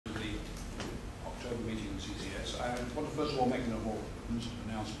October meeting in CCS. I want to first of all make a more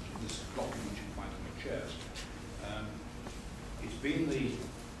announcement of this document which you can find on your chairs. It's been the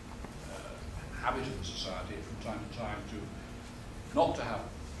habit of the Society from time to time to not to have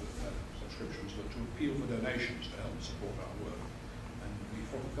subscriptions, but to appeal for donations to help support our work. And we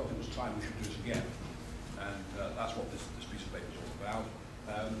felt it was time we should do it again. And that's what this piece of paper is all about.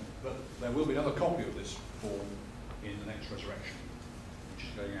 But there will be another copy of this form in the next resurrection, which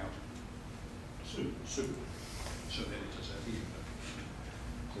is going out soon. So the editor said he.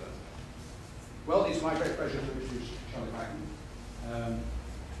 Well, it's my great pleasure to introduce Charles Bachman,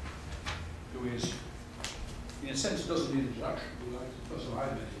 who is, in a sense, doesn't need introduction. Who likes the person I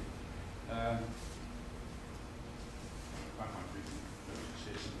met him.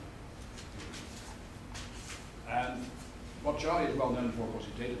 And what Charlie is well known for was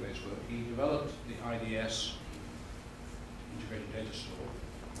his database work. He developed the IDS, Integrated Data Store,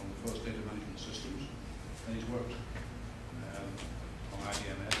 on the first data management systems, and he's worked on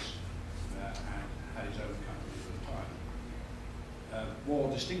IDMS and had his own company at the time. More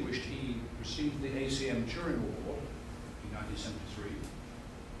distinguished, he received the ACM Turing Award in 1973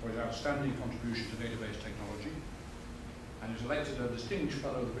 for his outstanding contribution to database technology, and was elected a Distinguished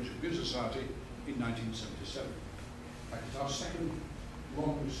Fellow of the British Computer Society in 1977. In fact, it's our second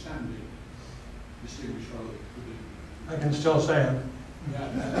longest-standing Distinguished Fellow. I can still say it. Yeah.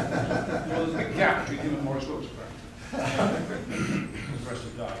 Well, there's a big gap between him and Maurice Wilkes, apparently. The rest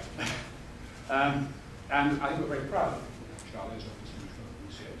have died. And I think we're very proud of Charlie as a Distinguished Fellow of the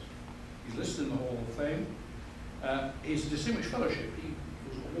BCS. He's listed in the Hall of Fame. His Distinguished Fellowship, he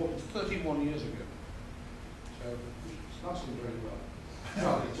was awarded 31 years ago. So it's not doing very well.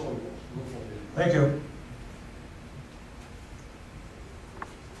 Charlie, it's all yours. Look forward to it. Thank you.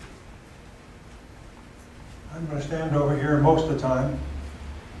 I'm going to stand over here most of the time.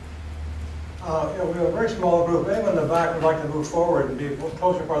 We have a very small group. Anyone in the back would like to move forward and be a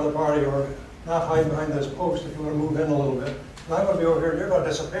closer part of the party, or not hide behind this post if you want to move in a little bit. And I'm going to be over here, and you're going to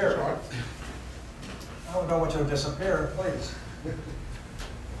disappear. Sorry. I don't want you to disappear, please.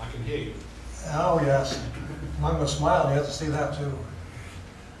 I can hear you. Oh, yes. I'm going to smile, you have to see that too.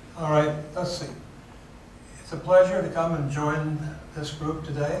 All right, let's see. It's a pleasure to come and join this group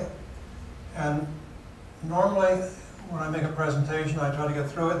today. And normally, when I make a presentation, I try to get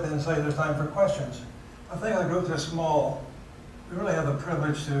through it, then say there's time for questions. I think the group this small, we really have the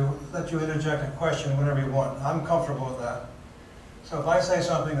privilege to let you interject a question whenever you want. I'm comfortable with that. So if I say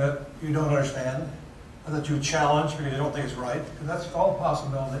something that you don't understand, or that you challenge because you don't think it's right, because that's all a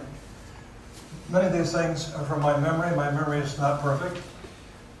possibility. Many of these things are from my memory. My memory is not perfect.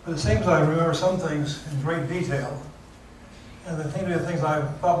 But it seems I remember some things in great detail. And they seem to be the things I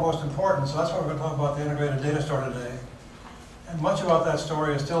thought most important. So that's why we're going to talk about the integrated data store today. And much about that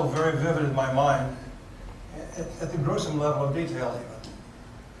story is still very vivid in my mind, at the gruesome level of detail even.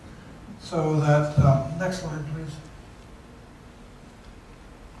 So that, next slide, please.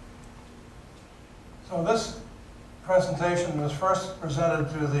 So this presentation was first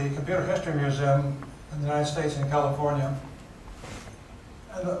presented to the Computer History Museum in the United States in California.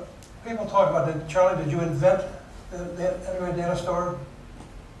 And people talk about, Charlie, did you invent the integrated data store?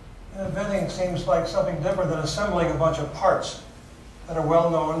 And inventing seems like something different than assembling a bunch of parts that are well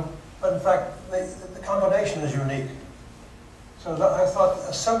known, but in fact, the combination is unique. So I thought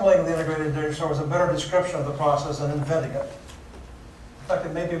assembling the integrated data store was a better description of the process than inventing it. In fact,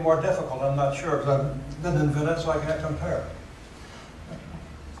 it may be more difficult, I'm not sure, because I didn't invent it, so I can't compare.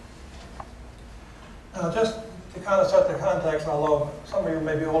 Now, just to kind of set the context, although some of you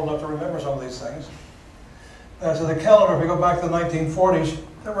may be old enough to remember some of these things. So the calendar, if we go back to the 1940s,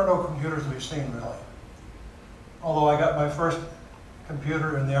 there were no computers to be seen, really. Although I got my first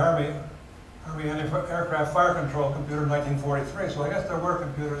computer in the Army Aircraft Fire Control computer in 1943, so I guess there were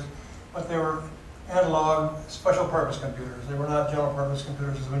computers, but they were analog, special purpose computers. They were not general purpose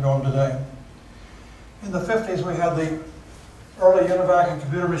computers as we know them today. In the 50s, we had the early UNIVAC and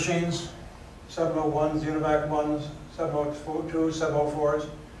computer machines, 701s, UNIVAC 1s, 702s, 704s,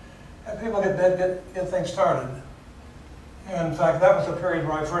 and people get things started. And in fact, that was the period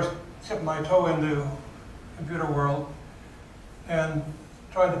where I first tipped my toe into computer world and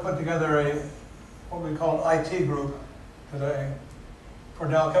tried to put together what we call an IT group today for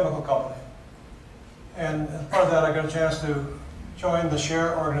Dow Chemical Company. And as part of that, I got a chance to join the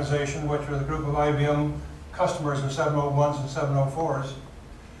SHARE organization, which was a group of IBM customers of 701s and 704s.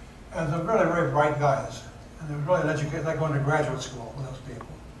 And they're really very bright guys. And it was really an education, like going to graduate school with those people.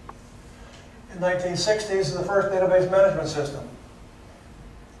 In the 1960s, the first database management system.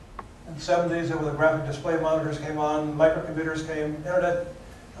 In the 70s, the graphic display monitors came on, microcomputers came, internet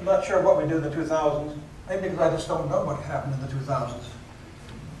I'm not sure what we do in the 2000s, maybe because I just don't know what happened in the 2000s.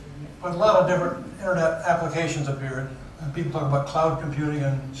 But a lot of different internet applications appeared, and people talk about cloud computing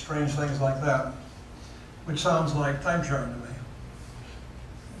and strange things like that, which sounds like time sharing to me.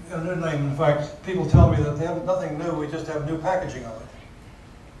 A new name, in fact, people tell me that they have nothing new, we just have new packaging of it.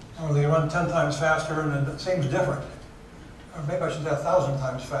 Or they run 10 times faster and it seems different. Or maybe I should say 1,000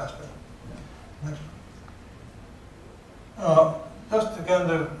 times faster. Next. Just again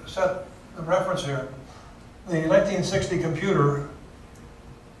to set the reference here, the 1960 computer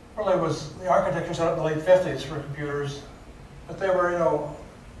really was, the architecture set up in the late 50s for computers, but they were, you know,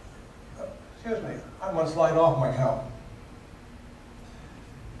 excuse me, I'm one slide off my count.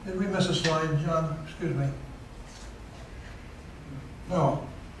 Did we miss a slide, John? Excuse me. No.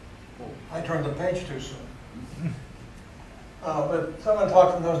 I turned the page too soon. But someone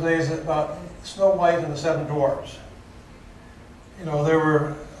talked in those days about Snow White and the Seven Dwarfs. You know, there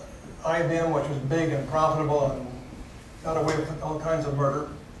were IBM, which was big and profitable and got away with all kinds of murder.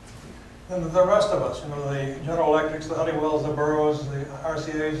 And the rest of us, you know, the General Electrics, the Honeywells, the Burroughs, the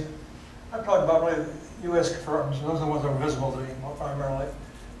RCAs. I'm talking about really U.S. firms. Those are the ones that were visible to me primarily.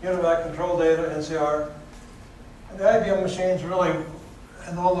 Univac, Control Data, NCR. And the IBM machines really,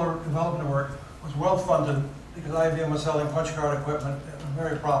 and all their development work, was well funded because IBM was selling punch card equipment in a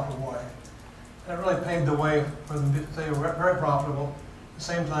very profitable way. And it really paved the way for them to stay very profitable, at the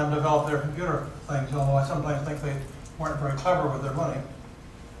same time develop their computer things, although I sometimes think they weren't very clever with their money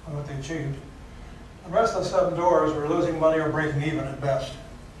on what they achieved. The rest of the Seven Doors were losing money or breaking even at best.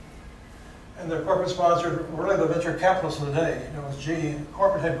 And their corporate sponsors were really the venture capitalists of the day. You know, it was GE,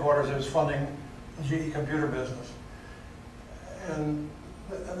 corporate headquarters that was funding the GE computer business. And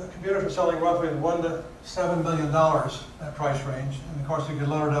the computers were selling roughly $1 to $7 million, that price range. And of course, you could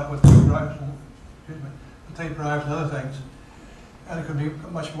load it up with tape drives and, with tape drives and other things. And it could be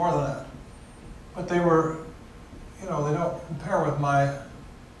much more than that. But they were, you know, they don't compare with my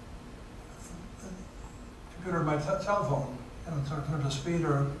computer, my cell phone, you know, in terms of speed,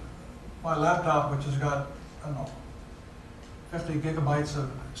 or my laptop, which has got, I don't know, 50 gigabytes of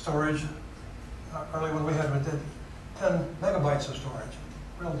storage. Early when we had it, did 10 megabytes of storage.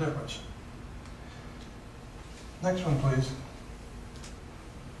 Real difference. Next one, please.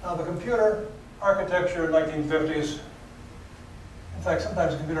 Now, the computer architecture in the 1950s, in fact,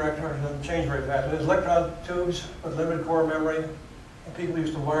 sometimes the computer architecture doesn't change very fast. It is electron tubes with limited core memory, and people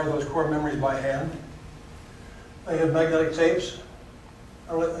used to wire those core memories by hand. They had magnetic tapes,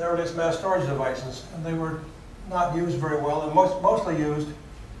 the earliest mass storage devices, and they were not used very well, and mostly used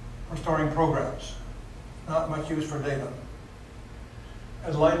for storing programs, not much used for data.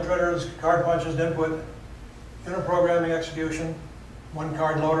 As line printers, card punches, input, unit programming execution, one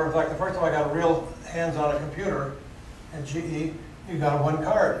card loader. In fact, the first time I got real hands on a computer at GE, you got a one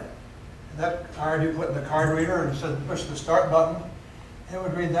card. And that card you put in the card reader and said push the start button. It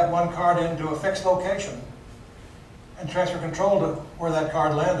would read that one card into a fixed location and transfer control to where that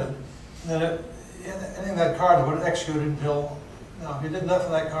card landed. And then anything that card would execute until, now if you did enough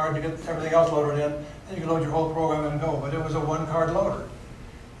of that card to get everything else loaded in, then you could load your whole program and go. But it was a one card loader.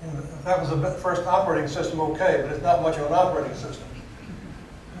 And if that was the first operating system, okay, but it's not much of an operating system.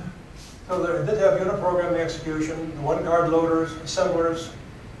 So they did have unit programming execution, the one card loaders, assemblers,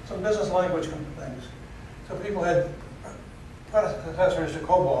 some business language things. So people had predecessors to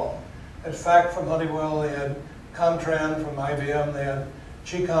COBOL. They had FAC from Honeywell, they had Comtran from IBM, they had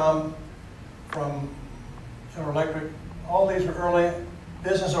GCOM from General Electric. All these were early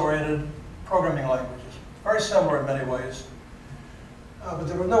business-oriented programming languages, very similar in many ways. But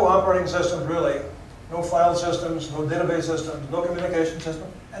there were no operating systems really, no file systems, no database systems, no communication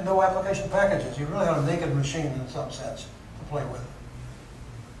system, and no application packages. You really had a naked machine in some sense to play with.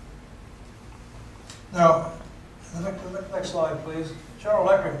 Now, the next slide, please. General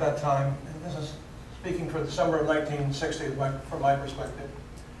Electric at that time, and this is speaking for the summer of 1960 from my perspective,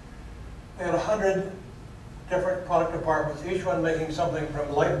 they had 100 different product departments, each one making something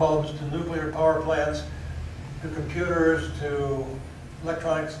from light bulbs to nuclear power plants, to computers, to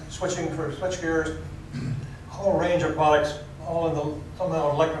electronics, switching for switch gears, a whole range of products, all in the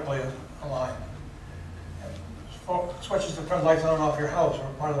somehow electrically aligned. Switches to turn lights on and off your house were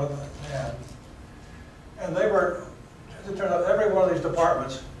part of what they had. And they were, as it turned out, every one of these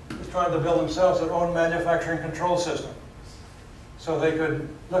departments was trying to build themselves their own manufacturing control system, so they could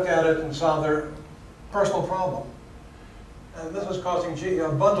look at it and solve their personal problem. And this was costing GE a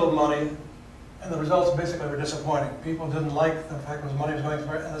bundle of money, and the results basically were disappointing. People didn't like the fact that money was going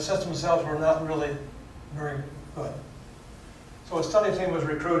for it, and the systems themselves were not really very good. So a study team was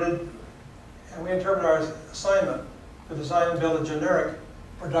recruited, and we interpreted our assignment to design and build a generic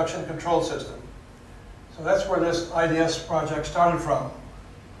production control system. So that's where this IDS project started from,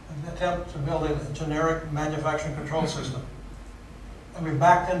 an attempt to build a generic manufacturing control system. And we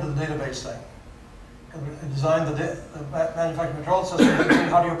backed into the database thing. And we designed the manufacturing control system, and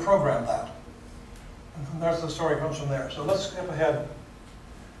how do you program that? And from there, the story comes from there. So let's skip ahead.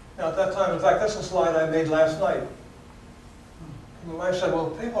 Now at that time, in fact, this is a slide I made last night. My wife said,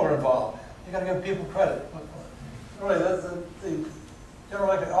 well, people are involved. You got to give people credit. But really, the General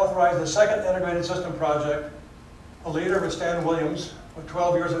Electric authorized the second integrated system project. The leader was Stan Williams, with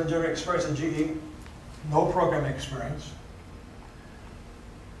 12 years of engineering experience in GE, no programming experience.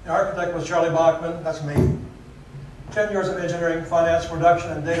 The architect was Charlie Bachman, that's me. 10 years of engineering, finance,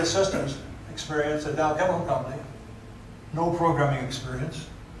 production, and data systems experience at Dow Chemical Company, no programming experience.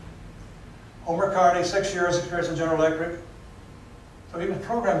 Homer Carney, 6 years experience in General Electric. So he was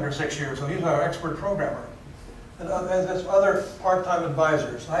programming for 6 years, so he's our expert programmer. And there's other part-time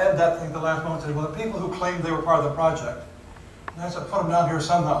advisors. I had that thing the last moment today. Well, the people who claimed they were part of the project, and I had to put them down here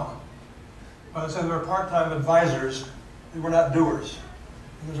somehow. But I said they were part-time advisors, they were not doers.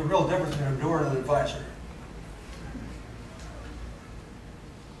 And there's a real difference between a doer and an advisor.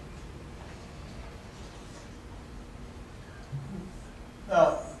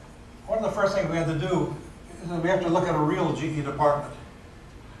 Now, one of the first things we had to do is that we have to look at a real GE department.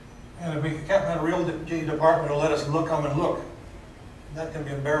 And if we can't find a real GE department, it'll let us come and look. And that can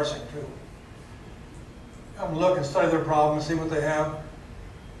be embarrassing too. Come and look and study their problem, see what they have.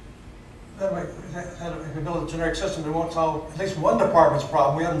 Then if we build a generic system, it won't solve at least one department's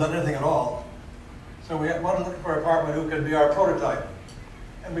problem. We haven't done anything at all. So we wanted to look for a department who could be our prototype.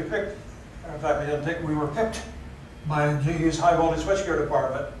 And we picked, in fact, we didn't pick, we were picked by GE's high voltage switchgear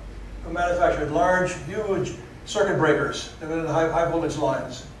department, who manufactured large, huge circuit breakers that went into high voltage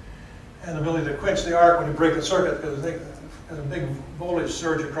lines, and the ability to quench the arc when you break the circuit, because there's a big voltage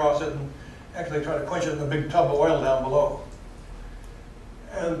surge across it, and actually try to quench it in a big tub of oil down below.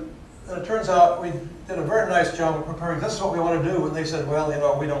 And it turns out we did a very nice job of preparing, this is what we want to do, and they said, well, you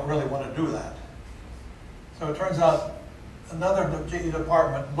know, we don't really want to do that. So it turns out another GE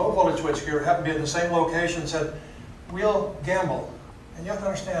department, low voltage switchgear, happened to be at the same location, said, we'll gamble. And you have to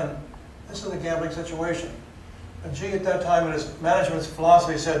understand, this is a gambling situation. And GE at that time, in its management's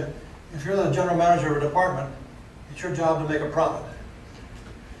philosophy, said, if you're the general manager of a department, it's your job to make a profit.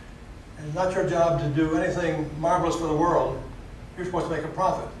 And it's not your job to do anything marvelous for the world. You're supposed to make a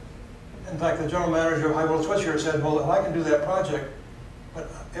profit. In fact, the general manager of high voltage switchgear said, well, if I can do that project, but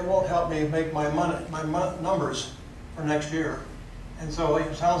it won't help me make my numbers for next year. And so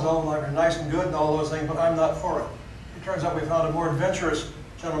it sounds all like nice and good and all those things, but I'm not for it. It turns out we found a more adventurous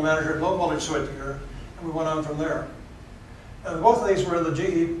general manager at low voltage switchgear, and we went on from there. And both of these were in the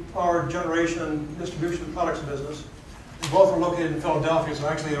GE power generation and distribution products business. They both were located in Philadelphia, so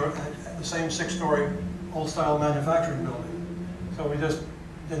actually they were in the same 6-story old-style manufacturing building. So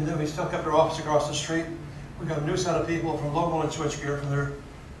we still kept our office across the street. We got a new set of people from low voltage switchgear, from their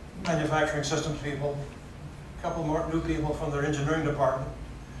manufacturing systems people, a couple more new people from their engineering department,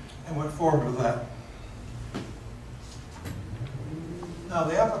 and went forward with that. Now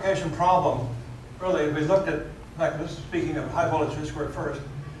the application problem, really, we looked at, in fact, this is speaking of high voltage switchgear first.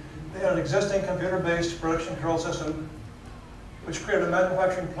 They had an existing computer-based production control system which created a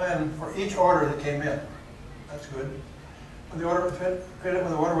manufacturing plan for each order that came in. That's good. When the order created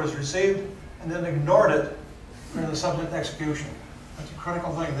when the order was received, and then ignored it during the subsequent execution. That's a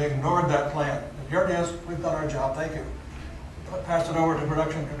critical thing. They ignored that plan. And here it is. We've done our job. Thank you. Passed it over to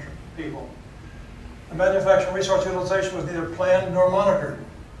production people. The manufacturing resource utilization was neither planned nor monitored.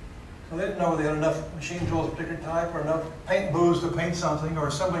 So they didn't know they had enough machine tools of a particular type, or enough paint booths to paint something, or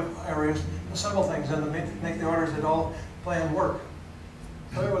assembly areas to assemble things, and to make the orders that all planned work.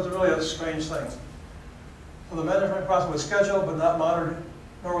 So it was really a strange thing. So the management process was scheduled but not monitored,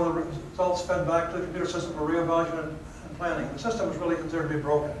 nor were the results fed back to the computer system for reevaluation and planning. The system was really considered to be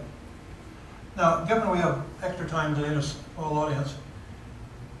broken. Now, given we have extra time today in this whole audience,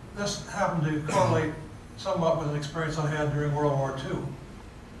 this happened to correlate somewhat with an experience I had during World War II,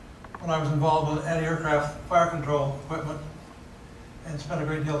 when I was involved with anti-aircraft fire control equipment and spent a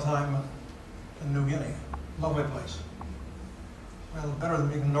great deal of time in New Guinea. Lovely place. Well, better than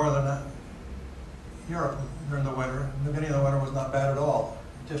being in northern Europe during the winter. New Guinea in the winter was not bad at all.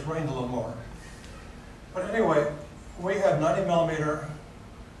 It just rained a little more. But anyway, we had 90mm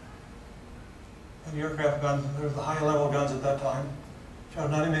anti-aircraft guns. There were the high-level guns at that time. Shot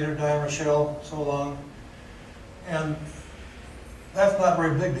a 90mm diameter shell, so long. And that's not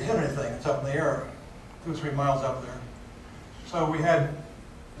very big to hit anything. It's up in the air, 2 or 3 miles up there. So we had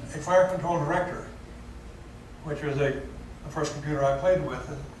a fire control director, which was a the first computer I played with.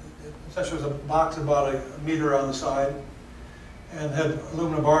 It essentially was a box about a meter on the side and had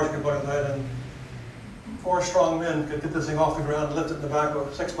aluminum bars you could plug in that, and 4 strong men could get this thing off the ground and lift it in the back of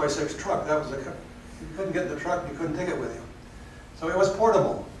a 6x6 truck. That was you couldn't get in the truck, you couldn't take it with you. So it was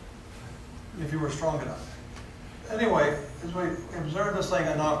portable if you were strong enough. Anyway, as we observed this thing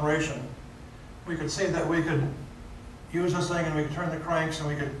in operation, we could see that we could use this thing and we could turn the cranks and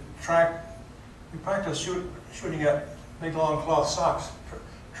we could track. We practiced shooting at big long cloth socks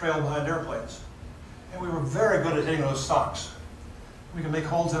trailed behind airplanes. And we were very good at hitting those socks. We could make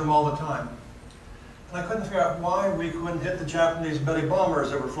holes in them all the time. And I couldn't figure out why we couldn't hit the Japanese Betty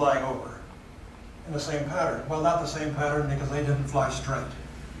bombers that were flying over in the same pattern. Well, not the same pattern because they didn't fly straight.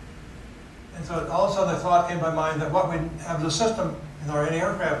 And so all of a sudden the thought came to my mind that what we have the system in our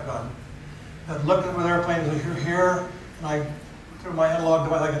anti-aircraft gun that looked at with airplanes, like you're here, and I, through my analog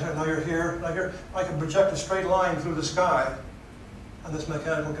device, I can tell, now you're here, now here. I can project a straight line through the sky on this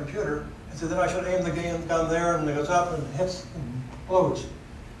mechanical computer, and so then I should aim the gun there, and it goes up and hits and blows.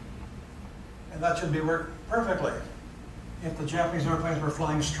 And that should be worked perfectly if the Japanese airplanes were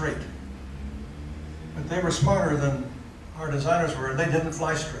flying straight. But they were smarter than our designers were, and they didn't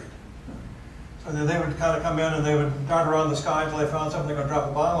fly straight. So they would kind of come in and they would dart around the sky until they found something they were going to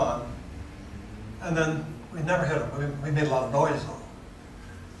drop a bomb on. And then we never hit them. We made a lot of noise, though.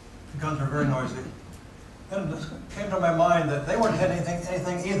 The guns were very noisy. Then it came to my mind that they weren't hitting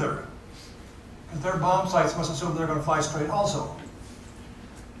anything either. Because their bomb sights must assume they're going to fly straight also.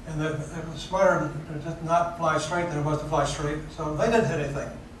 And that it was smarter to just not fly straight than it was to fly straight. So they didn't hit anything.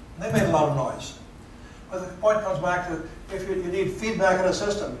 And they made a lot of noise. But the point comes back to if you need feedback in a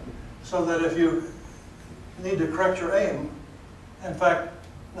system, so that if you need to correct your aim, in fact,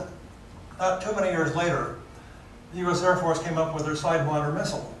 not too many years later, the U.S. Air Force came up with their Sidewinder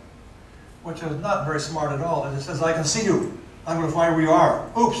missile, which is not very smart at all. It says, I can see you. I'm going to fly where you are.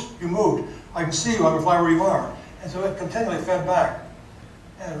 Oops, you moved. I can see you. I'm going to fly where you are. And so it continually fed back.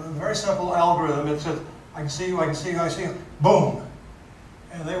 And a very simple algorithm. It said, I can see you, I can see you, I see you. Boom.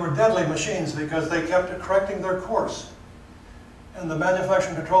 And they were deadly machines because they kept correcting their course. And the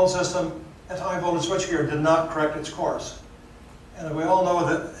manufacturing control system at high voltage switchgear did not correct its course. And we all know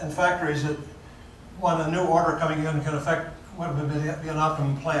that in factories that when a new order coming in can affect what would be an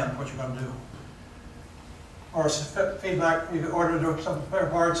optimum plan, what you're going to do. Or feedback, you ordered some spare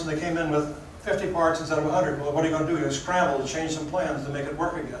parts and they came in with 50 parts instead of 100. Well, what are you going to do? You scramble to change some plans to make it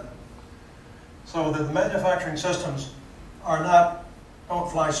work again. So the manufacturing systems don't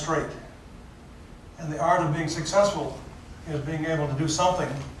fly straight. And the art of being successful is being able to do something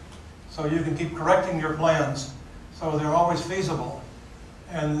so you can keep correcting your plans so they're always feasible.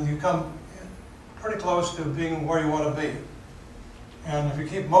 And you come pretty close to being where you want to be. And if you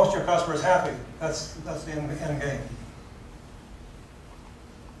keep most of your customers happy, that's the end game.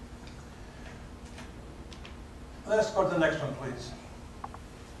 Let's go to the next one, please.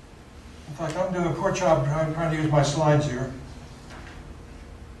 In fact, I'm doing a poor job trying to use my slides here.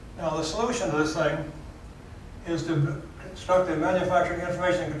 Now, the solution to this thing is to construct a manufacturing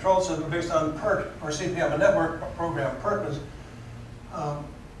information and control system based on PERT, or CPM, a network program. PERT is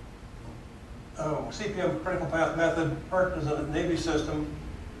CPM critical path method. PERT is a Navy system.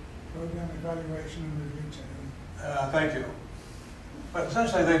 Program evaluation and review. Thank you. But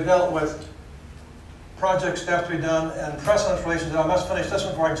essentially, they've dealt with project steps to be done and precedence relations. I must finish this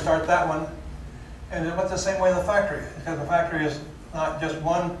one before I can start that one. And it went the same way in the factory, because the factory is not just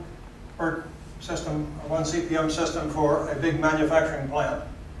one PERT system, or one CPM system for a big manufacturing plant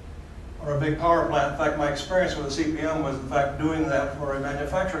or a big power plant. In fact, my experience with the CPM was, in fact, doing that for a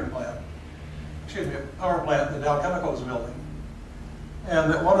manufacturing plant. Excuse me, a power plant that Dow Chemical is building.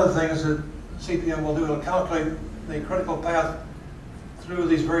 And that one of the things that CPM will do is calculate the critical path through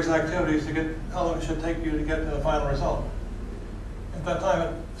these various activities to get how long it should take you to get to the final result. At that time,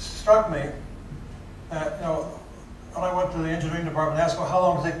 it struck me that, when I went to the engineering department and asked, well, how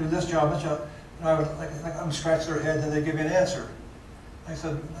long does it take to do this job, and I would I'm scratch their head and they give me an answer. I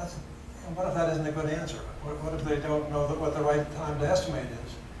said, what if that isn't a good answer? What if they don't know what the right time to estimate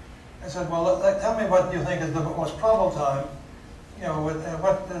is? I said, well, tell me what you think is the most probable time, what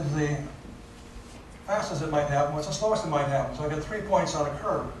is the fastest it might happen, what's the slowest it might happen. So I get 3 points on a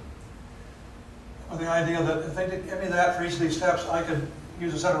curve. With the idea that if they did give me that for each of these steps, I could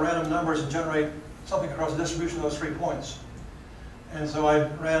use a set of random numbers and generate something across the distribution of those 3 points. And so I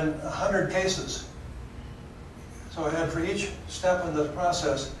ran 100 cases. So I had for each step in the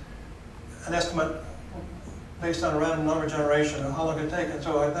process an estimate based on a random number generation of how long it would take. And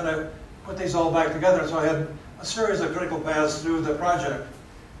so then I put these all back together. So I had a series of critical paths through the project,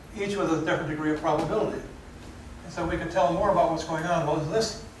 each with a different degree of probability. And So we could tell them more about what's going on. Well,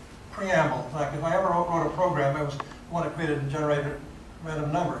 this preamble, like if I ever wrote a program, it was one that created and generated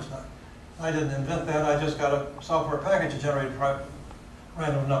random numbers. I didn't invent that, I just got a software package that generated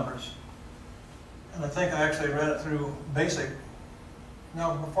random numbers. And I think I actually ran it through BASIC,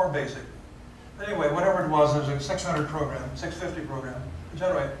 no, before BASIC. But anyway, whatever it was a 600 program, 650 program to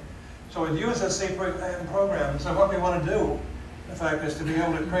generate. So we'd use this C program. So what we want to do, in fact, is to be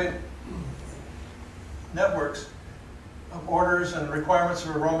able to create networks of orders and requirements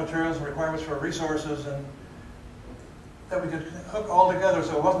for raw materials and requirements for resources, and that we could hook all together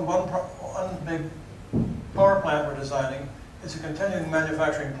so it wasn't one big power plant we're designing. It's a continuing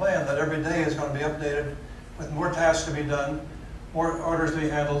manufacturing plan that every day is going to be updated with more tasks to be done, more orders to be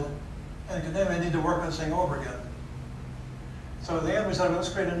handled, and then we need to work this thing over again. So at the end we said, let's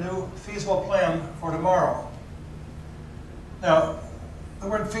create a new feasible plan for tomorrow. Now, the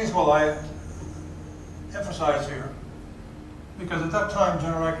word feasible I emphasize here because at that time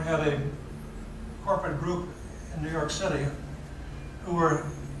General Electric had a corporate group in New York City who were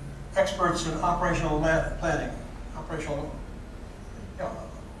experts in operational planning, operational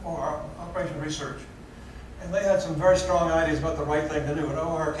research. And they had some very strong ideas about the right thing to do. And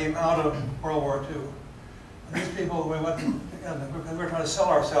OR came out of World War II. And these people, we went, and we were trying to sell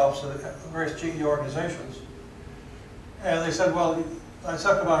ourselves to the various GE organizations. And they said, well, I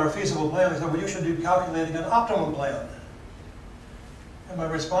talked about our feasible plan. They said, well, you should be calculating an optimum plan. And my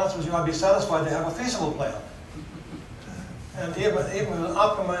response was, I'd be satisfied to have a feasible plan. And even with an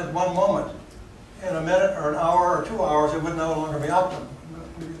optimum at one moment, in a minute or an hour or 2 hours, it would no longer be optimum.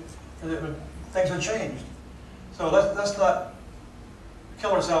 Things have changed. So let's not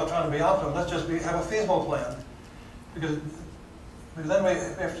kill ourselves trying to be optimum. Let's just have a feasible plan. Because then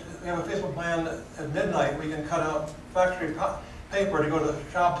if we have a feasible plan at midnight, we can cut out factory paper to go to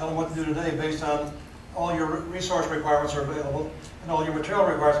the shop, tell them what to do today based on all your resource requirements are available and all your material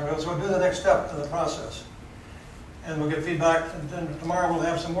requirements are available. So we'll do the next step in the process. And we'll get feedback, and then tomorrow we'll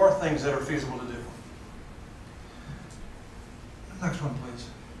have some more things that are feasible to do. Next one, please.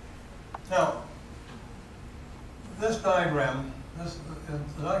 Now, this diagram,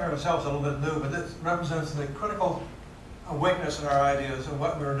 the diagram itself is a little bit new, but it represents the critical awakeness in our ideas of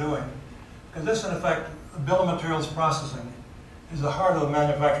what we're doing. Because this, in effect, the bill of materials processing is the heart of the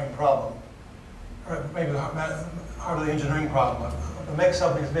manufacturing problem, or maybe the heart of the engineering problem. To make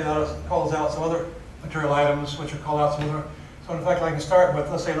something that's made out of, calls out some other material items, which are called out some other. So in fact, I can start with,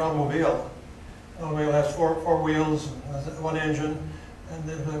 let's say, an automobile. An automobile has four wheels, and one engine, and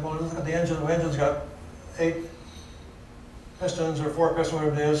then well, look at the engine. The engine's got 8 pistons or 4 pistons,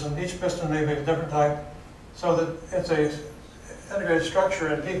 whatever it is, and each piston may be a different type, so that it's a integrated structure.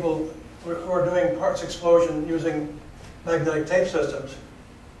 And people who are doing parts explosion using magnetic tape systems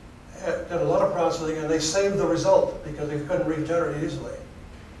did a lot of processing, and they saved the result because they couldn't regenerate easily.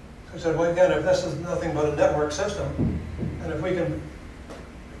 So we said, well, again, if this is nothing but a network system, and if we can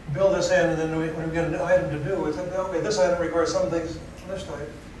build this in, and then when we get an item to do, we said, okay, this item requires some things from this type.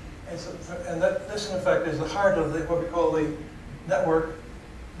 And this, in effect, is the heart of what we call the network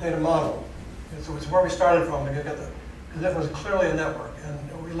data model. And so it's where we started from to get the, because it was clearly a network.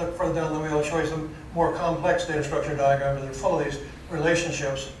 And we look further down the way, I'll show you some more complex data structure diagrams that are full of these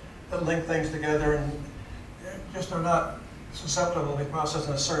relationships that link things together and just are not susceptible to be processed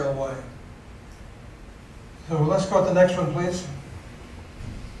in a serial way. So let's go to the next one, please.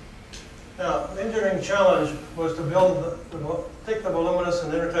 Now, the engineering challenge was to take the voluminous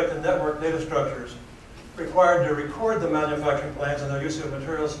and interconnected network data structures required to record the manufacturing plans and their use of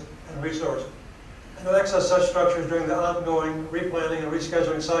materials and resources, and to access such structures during the ongoing replanning and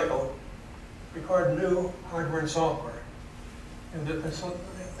rescheduling cycle required new hardware and software. And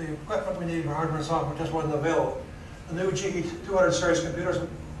the equipment we needed for hardware and software just wasn't available. The new GE 200 series computers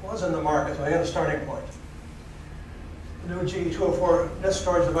was in the market, so I had a starting point. The new GE 204 disk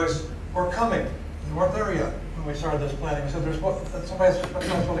storage devices were coming. They weren't there yet when we started this planning. We said, somebody's supposed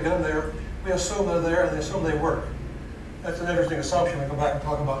to get them there. We assume they're there, and they assume they work. That's an interesting assumption we go back and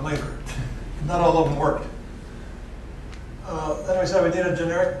talk about later. Not all of them worked. Then we said we needed a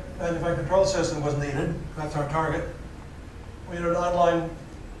generic manufacturing control system was needed. That's our target. We needed an online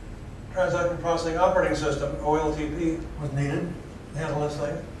transaction processing operating system, OLTP, was needed to handle this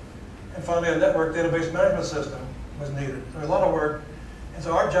thing. And finally, a network database management system was needed. So a lot of work. And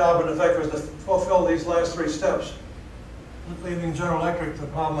so our job, in effect, was to fulfill these last 3 steps, leaving General Electric the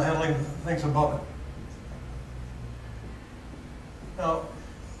problem of handling things above it. Now,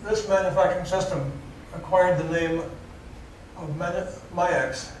 this manufacturing system acquired the name of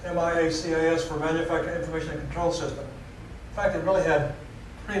MIACS, M-I-A-C-I-S, for Manufacturing Information Control System. In fact, it really had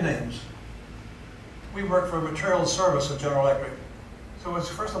 3 names. we worked for a materials service at General Electric. So it's,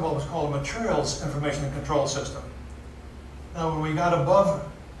 first of all, it was called a Materials Information and Control System. Now, when we got above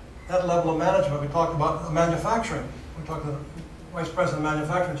that level of management, we talked about manufacturing. We talked to the Vice President of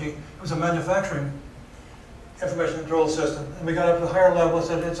Manufacturing. It was a manufacturing information control system. And we got up to the higher level and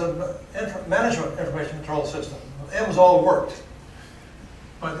said it's a management information control system. The M's all worked.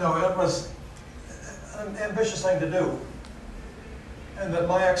 But no, it was an ambitious thing to do. And that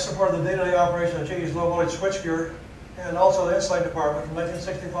MIAC supported the day-to-day operation of GE's low-voltage switchgear and also the insulating department from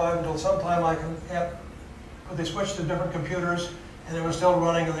 1965 until sometime but they switched to different computers and they were still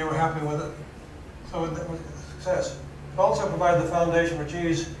running and they were happy with it. So it was a success. It also provided the foundation for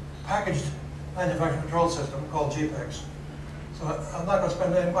GE's packaged manufacturing control system called GPEX. So I'm not going to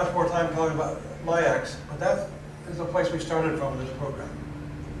spend any much more time talking about MIACs, but that is the place we started from in this program.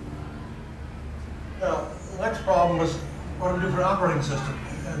 Now, the next problem was what to do for an operating system.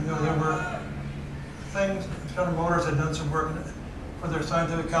 And there were things, General Motors had done some work for their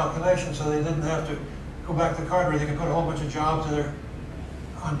scientific calculations, so they didn't have to go back to the card reader. They could put a whole bunch of jobs in there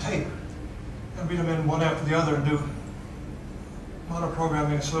on tape and read them in one after the other and do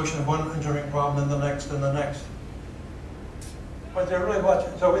mono-programming a solution of one engineering problem and the next and the next. But they're really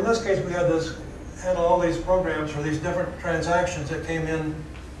watching. So in this case, we had this handle all these programs for these different transactions that came in,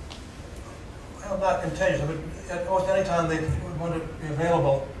 well, not continuously, but at almost any time they would want it to be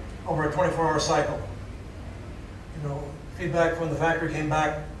available over a 24-hour cycle. You know, feedback from the factory came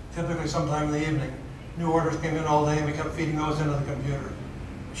back typically sometime in the evening. New orders came in all day, and we kept feeding those into the computer.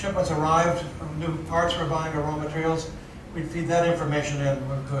 Shipments arrived, new parts we're buying or raw materials, we'd feed that information in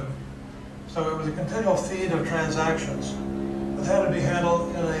when we could. So it was a continual feed of transactions that had to be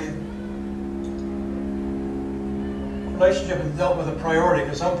handled in a relationship that dealt with a priority,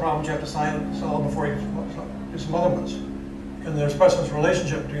 because some problems you have to solve before you do some other ones. And there's precedence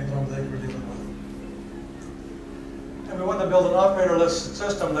relationship between them that we're dealing with. And we wanted to build an operator-less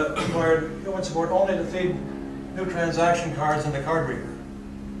system that required human support only to feed new transaction cards in the card reader.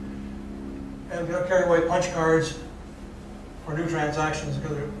 And we don't carry away punch cards for new transactions,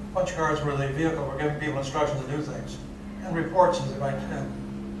 because punch cards were the vehicle for giving people instructions to do things, and reports as they might have.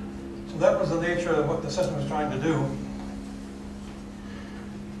 So that was the nature of what the system was trying to do.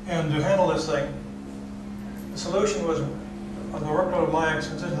 And to handle this thing, the solution was, on the workload of MIACs,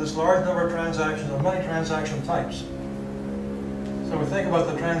 consisted of this large number of transactions of many transaction types. So we think about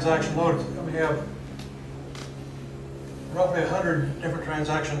the transaction load, we have roughly 100 different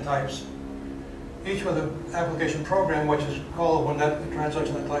transaction types, each with an application program which is called when that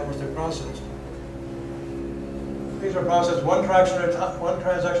transaction type was processed. These are processed one transaction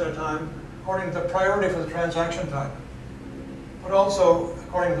at a time, according to the priority for the transaction type, but also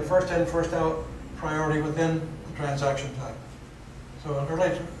according to the first in, first out priority within the transaction type. So an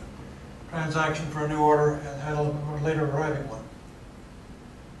early transaction for a new order and handle a later arriving one.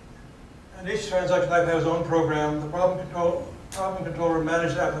 And each transaction type has its own program. The problem controller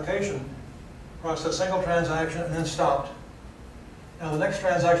managed the application, processed a single transaction, and then stopped. Now the next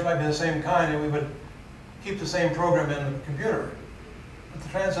transaction might be the same kind, and we would keep the same program in the computer. But the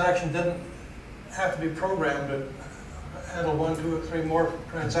transaction didn't have to be programmed to handle 1, 2, or 3 more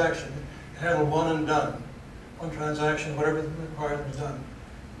transactions. It handled one and done. One transaction, whatever required was done.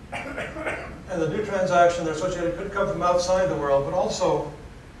 And the new transaction they're associated could come from outside the world, but also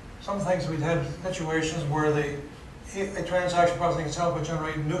some things we'd had situations where a transaction processing itself would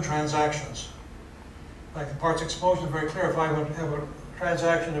generate new transactions. Like the parts explosion is very clear. If I would have a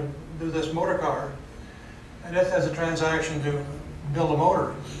transaction to do this motor car, and it has a transaction to build a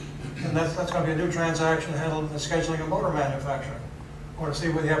motor, and that's going to be a new transaction handled in the scheduling of motor manufacturing, or to see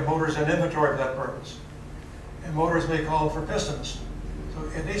whether you have motors in inventory for that purpose. And motors may call for pistons. So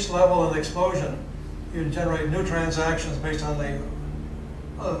at each level of the explosion, you generate new transactions based on the,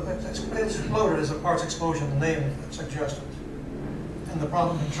 it's loaded as a parts explosion, the name suggested. And the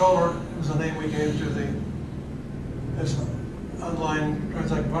problem controller is the name we gave to this online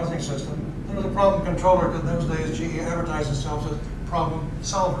transaction processing system. There was a problem controller, because in those days GE advertised itself as problem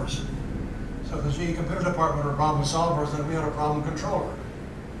solvers. So the GE computer department were problem solvers, and we had a problem controller.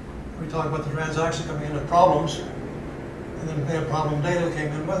 We talked about the transaction coming in as problems, and then we had problem data that came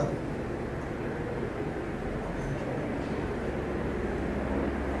in with them.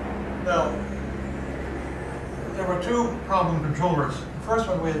 Now, there were 2 problem controllers. The first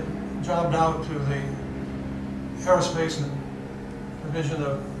one we had jobbed out to the aerospace division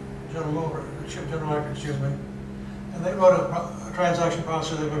of General Electric, excuse me, and they wrote a transaction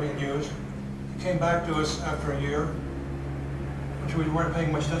processor that were being used. It came back to us after a year, which we weren't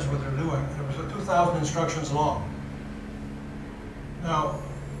paying much attention to what they were doing. It was 2,000 instructions long. Now,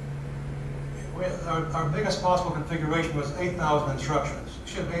 our biggest possible configuration was 8,000 instructions. It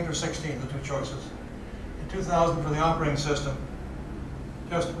should be 8 or 16, the two choices. And 2,000 for the operating system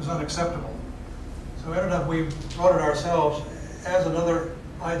just was unacceptable. So we ended up, we wrote it ourselves as another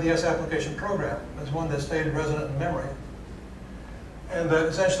IDS application program, as one that stayed resident in memory. And that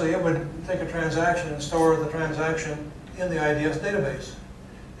essentially it would take a transaction and store the transaction in the IDS database,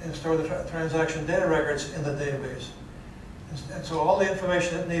 and store the transaction data records in the database. And so all the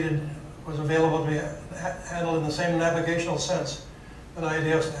information it needed was available to be handled in the same navigational sense that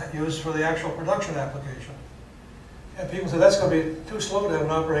IDS used for the actual production application. And people said, that's going to be too slow to have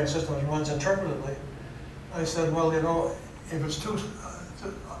an operating system that runs interpretively. I said, well, you know, if it's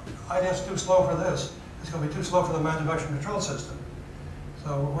IDS too slow for this, it's going to be too slow for the manufacturing control system.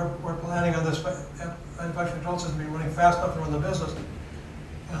 So we're planning on this manufacturing control system being running fast enough to run the business,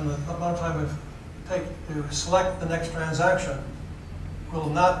 and the amount of time it take to select the next transaction will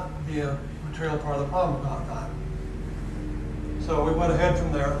not be a material part of the problem about time. So we went ahead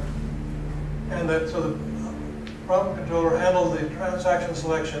from there, and so the problem controller handled the transaction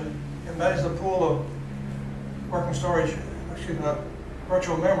selection. It managed the pool of working storage,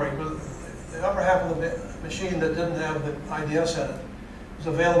 virtual memory, but the upper half of the machine that didn't have the IDS in it was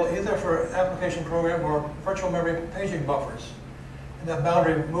available either for application program or virtual memory paging buffers. And that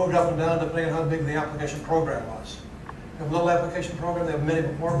boundary moved up and down depending on how big the application program was. If you have a little application program, they have many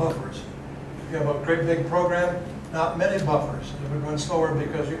more buffers. If you have a great big program, not many buffers. It would run slower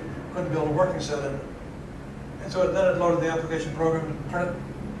because you couldn't build a working set in it. And so then it loaded the application program,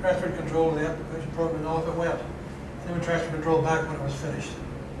 transferred control to the application program, and off it went. And it would transfer control back when it was finished.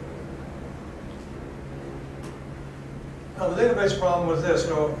 Now the database problem was this,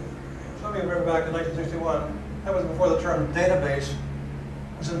 some of you remember back in 1961, that was before the term database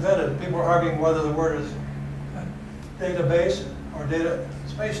was invented. People were arguing whether the word is database or data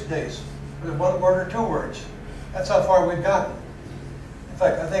space days. Was it one word or two words? That's how far we've gotten. In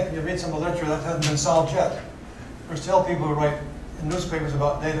fact, I think if you read some of the literature, that hasn't been solved yet. There's still people who write in newspapers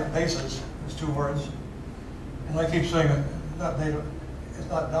about databases as two words. And I keep saying it's not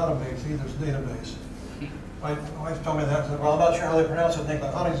database either, it's database. My wife told me that, and said, well, I'm not sure how they pronounce it.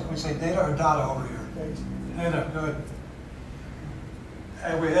 How do we say data or data over here? Data, good.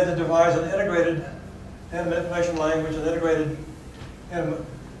 And we had to devise an integrated data manipulation language, an integrated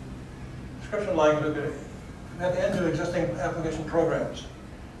description language that had into existing application programs.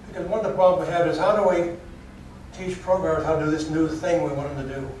 Because one of the problems we had is how do we teach programmers how to do this new thing we want them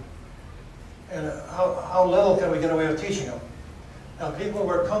to do? And how little can we get away with teaching them? Now, people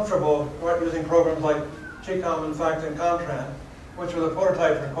were comfortable using programs like GCOM, in fact, and Contran, which were the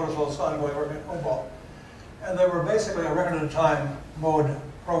prototype for Codesol's ongoing work in COBOL. And they were basically a record at a time mode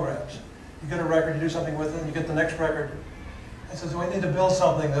programs. You get a record, you do something with it, and you get the next record. And so we need to build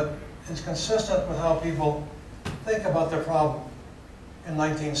something that is consistent with how people think about their problem in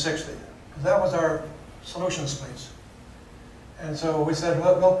 1960. Because that was our solution space. And so we said,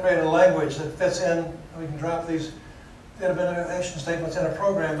 well, we'll create a language that fits in, and we can drop these data manipulation statements in a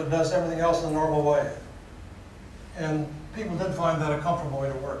program that does everything else in a normal way. And people did find that a comfortable way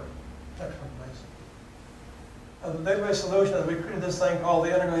to work. Next one, please. The database solution is we created this thing called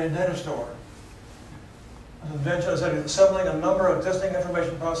the integrated data store. An invention is assembling a number of existing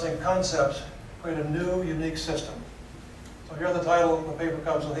information processing concepts to create a new, unique system. So here the title of the paper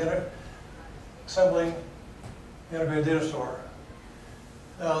comes with assembling the integrated data store.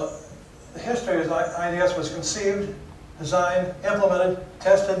 Now, the history is IDS was conceived, designed, implemented,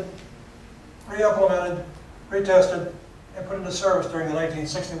 tested, re-implemented, retested, and put into service during the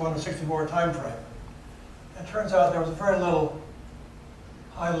 1961 to 64 time frame. It turns out there was very little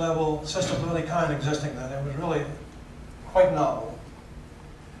high-level systems of any kind existing then. It was really quite novel.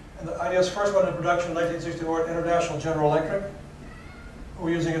 And the IDS first went into production in 1964 at International General Electric, who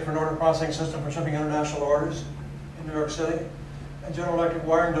were using it for an order processing system for shipping international orders in New York City. And General Electric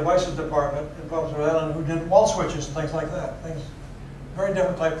Wiring Devices Department in Providence, Rhode Island, who did wall switches and things like that. Things, very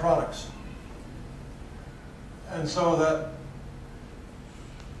different type products. And so let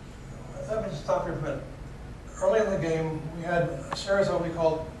me just stop here for a minute. Early in the game, we had a series of what we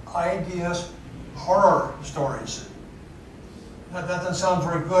called IDS horror stories. That doesn't sound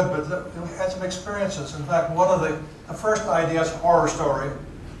very good, but we had some experiences. In fact, one of the first IDS horror story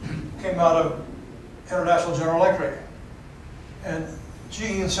came out of International General Electric. And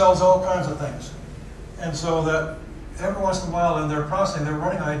GE sells all kinds of things. And so that every once in a while in their processing, they're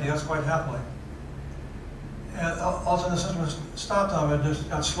running IDS quite happily. And all of a sudden the system was stopped on it, just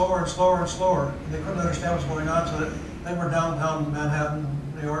got slower and slower and slower. And they couldn't understand what's going on, so that they were downtown Manhattan,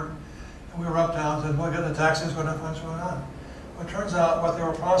 New York, and we were uptown, said, well, get the taxis, what's going on? Well, it turns out what they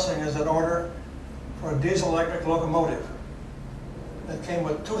were processing is an order for a diesel-electric locomotive that came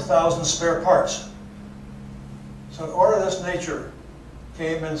with 2,000 spare parts. So an order of this nature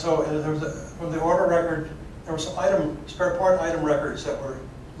came, and so there was from the order record, there were some spare part item records that were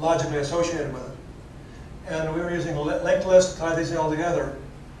logically associated with it. And we were using a linked list to tie these all together.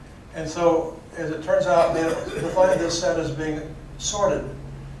 And so, as it turns out, they defined this set as being sorted.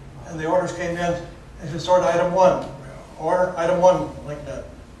 And the orders came in, and you sort item 1. Order item 1, like that.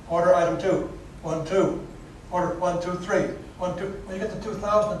 Order item 2, 1, 2. Order 1, 2, 3, 1, 2. When you get to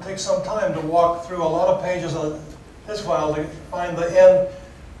 2,000, it takes some time to walk through a lot of pages of this file to find the end.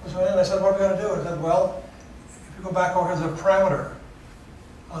 So I said, what are we going to do? I said, well, if you go back over to the parameter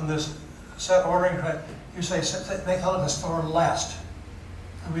on this set ordering, you say, they tell it to store last.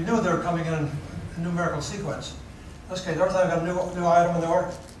 And we knew they were coming in a numerical sequence. In this case, every time I got a new item in the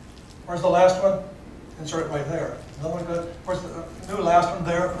order, where's the last one? Insert it right there. Another one good. Where's the new last one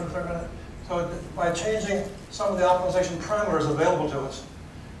there? So by changing some of the optimization parameters available to us,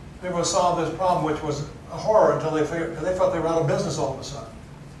 we were able to solve this problem, which was a horror until they figured, because they thought they were out of business all of a sudden.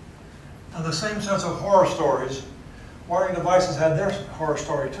 And the same sense of horror stories, wiring devices had their horror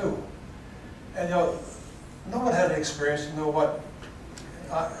story too. And you know, no one had any experience to know what,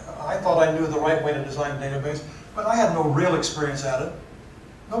 I thought I knew the right way to design a database, but I had no real experience at it.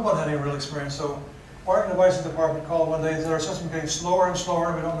 No one had any real experience, so wiring devices department called one day and said our system is getting slower and slower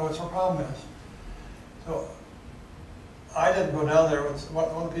and we don't know what our problem is. So I didn't go down there with one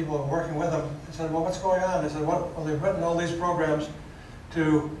of the people working with them and said, well, what's going on? They said, well, they've written all these programs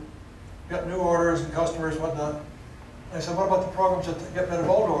to get new orders and customers and whatnot. And I said, what about the programs that get rid of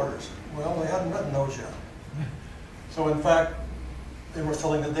old orders? Well, they hadn't written those yet. So in fact, they were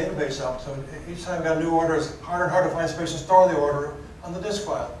filling the database up. So each time I got a new order, it's harder and harder to find space to store the order on the disk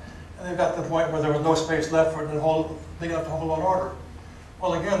file. And they got to the point where there was no space left for it to hold, big enough to hold one order.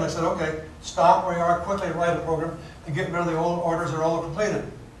 Well, again, they said, okay, stop where you are, quickly write a program and get rid of the old orders that are all completed.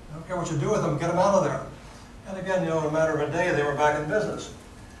 I don't care what you do with them, get them out of there. And again, you know, in a matter of a day, they were back in business.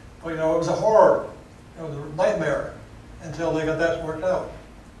 But you know, it was a horror, it was a nightmare until they got that worked out.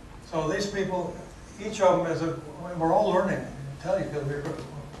 So these people, each of them we're all learning, I tell you, because we were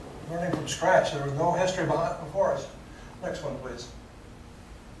learning from scratch. There was no history before us. Next one, please.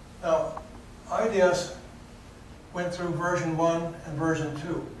 Now, IDS went through version 1 and version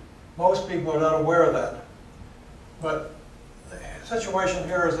 2. Most people are not aware of that. But the situation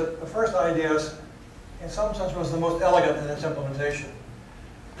here is that the first IDS, in some sense, was the most elegant in its implementation,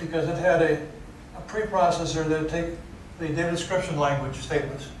 because it had a preprocessor that would take the data description language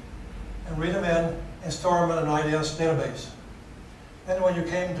statements and read them in and store them in an IDS database. Then when you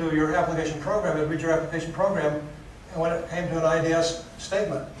came to your application program, it would read your application program, and when it came to an IDS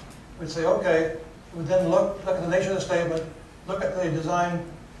statement, we'd say, okay, it would then look at the nature of the statement, look at the design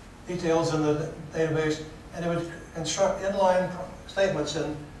details in the database, and it would construct inline statements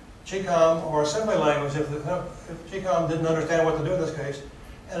in GCOM or assembly language if GCOM didn't understand what to do in this case,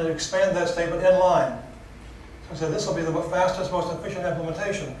 and it would expand that statement inline. So I said, this will be the fastest, most efficient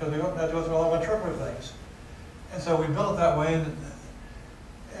implementation, because we don't have to go through all of interpretive things. And so we built it that way,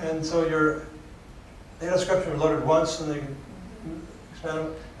 and so your data description was loaded once, and they expanded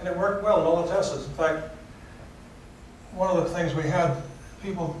it, and it worked well in all the tests. In fact, one of the things we had,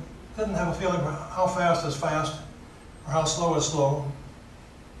 people didn't have a feeling for how fast is fast, or how slow is slow.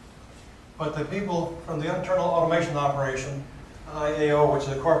 But the people from the internal automation operation, IAO, which is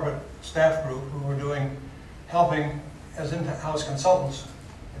a corporate staff group who were helping as in-house consultants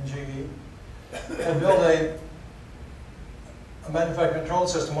in GE, had built a manufacturing control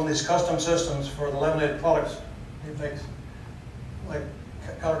system, one of these custom systems for the laminated products. It makes like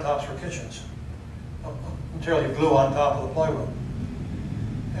countertops for kitchens, material you glue on top of the plywood.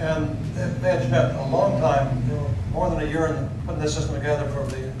 And they had spent a long time, more than a year, in putting this system together for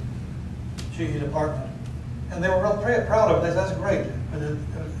the GE department. And they were pretty proud of it. That's great, but it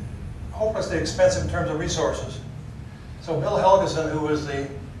was hopelessly expensive in terms of resources. So Bill Helgeson, who was the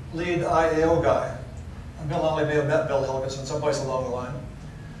lead IAO guy, and Bill Holly may have met Bill Helgeson someplace along the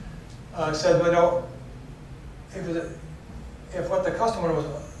line, said, you know, if what the customer was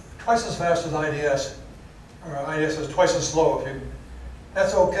twice as fast as IDS, or IDS was twice as slow,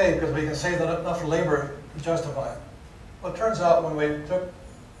 that's okay, because we can save enough labor to justify it. Well, it turns out when we took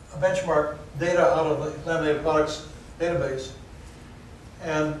a benchmark data out of the laminated products database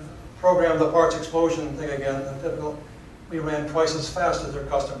and programmed the parts explosion thing again, we ran twice as fast as their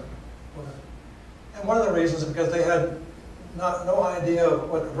customer. And one of the reasons is because they had no idea of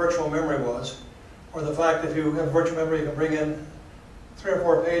what virtual memory was, or the fact that if you have virtual memory, you can bring in 3 or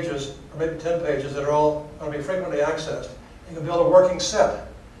 4 pages, or maybe 10 pages that are all going to be frequently accessed. You can build a working set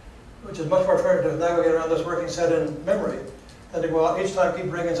which is much more fair to navigate around this working set in memory than to go out each time, keep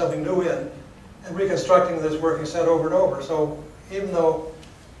bringing something new in and reconstructing this working set over and over. So even though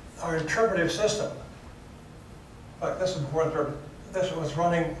our interpretive system, in fact, this is before interpretive, this was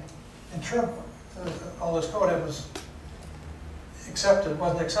running all this code, it was accepted,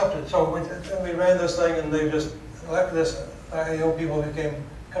 wasn't accepted. So we ran this thing, and they just elected this. IO people became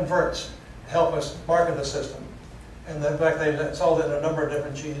converts to help us market the system. And in fact, they installed it in a number of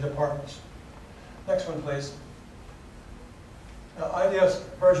different GE departments. Next one, please. Now, IDS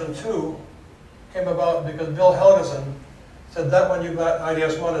version 2 came about because Bill Helgeson said that one you got,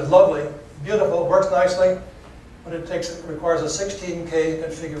 IDS 1, is lovely, beautiful, works nicely, but it requires a 16K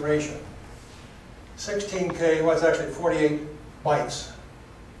configuration. 16K, well, it's actually 48 bytes,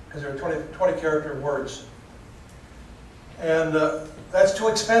 because there are 20 character words. And that's too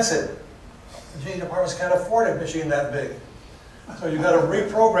expensive. The GE departments can't afford a machine that big. So you've got to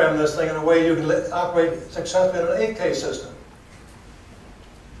reprogram this thing in a way you can operate successfully in an 8K system.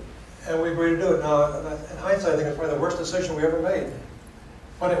 And we agreed to do it. Now, in hindsight, I think it's probably the worst decision we ever made.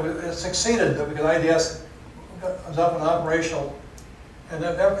 But it succeeded because IDS was up and operational.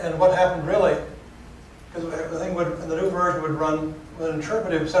 And what happened really, because the thing would, in the new version, would run with an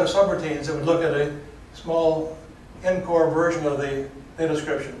interpretive set of subroutines that would look at a small in-core version of the data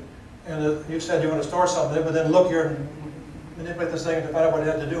description. And you said you want to store something, it would then look here and manipulate this thing to find out what it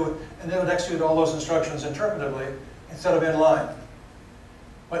had to do, and it would execute all those instructions interpretively instead of in line.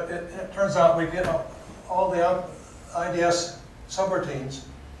 But it turns out we get all the IDS subroutines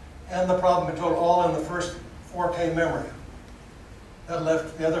and the problem control all in the first 4K memory. That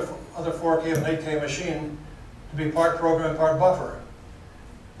left the other 4K and 8K machine to be part program, part buffer.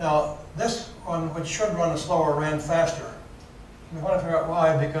 Now, this one, which should run slower, ran faster. We want to figure out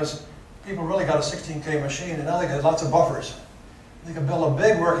why, because people really got a 16K machine, and now they got lots of buffers. They can build a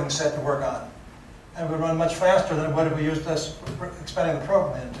big working set to work on. And it would run much faster than what if we used this expanding the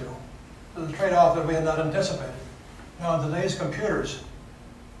program into. So the trade-off that we had not anticipated. Now, in today's computers,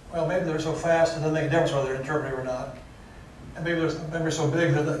 well, maybe they're so fast it doesn't make a difference whether they're interpreted or not. And maybe the memory's so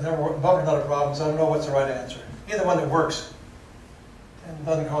big that buffer's not a problem, so I don't know what's the right answer. Either one that works and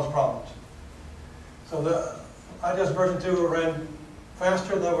doesn't cause problems. So the IDS version 2 ran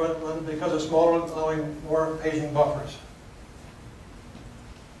faster than one because of smaller, allowing more paging buffers.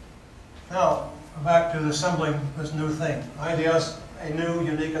 Now, back to assembling this new thing. IDS, a new,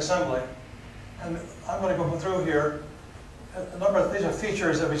 unique assembly. And I'm going to go through here. A number of these are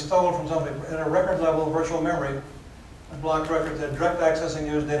features that we stole from something in a record level virtual memory. Block records that direct accessing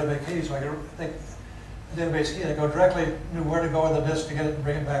used database keys. So I could take the database key and go directly, knew where to go in the disk to get it and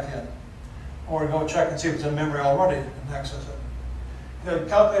bring it back in. Or go check and see if it's in memory already and access it. The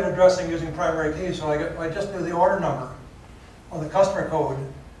calculator addressing using primary keys, so I just knew the order number or the customer code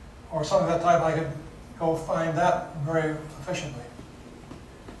or something of that type. I could go find that very efficiently.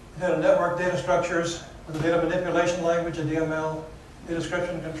 It had a network data structures with the data manipulation language, a DML, data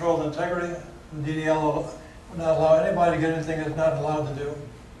description, controlled integrity. The DDL would not allow anybody to get anything it's not allowed to do.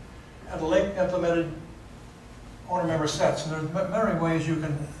 Had a link implemented owner member sets. And there's many ways you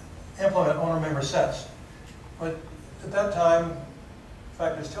can implement owner member sets. But at that time, in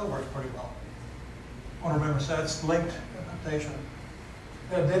fact, it still works pretty well. Owner member sets, linked implementation.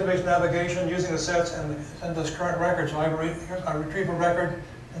 We had database navigation using the sets and this current record. So I retrieve a record,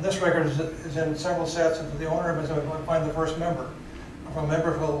 and this record is in several sets. And for the owner, I want to find the first member. From a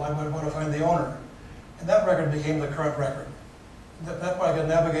member field, I would want to find the owner. And that record became the current record. That way I could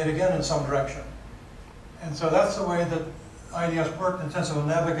navigate again in some direction. And so that's the way that IDS worked in terms of a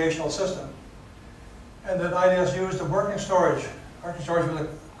navigational system. And that IDS used the working storage with a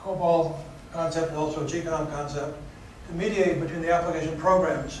COBOL concept and also a GCOM concept to mediate between the application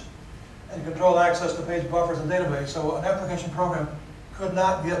programs and control access to page buffers and database. So an application program could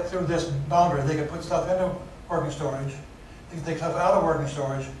not get through this boundary. They could put stuff into working storage. They could take stuff out of working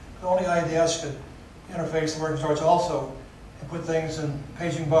storage. But only IDS could interface the working storage also and put things in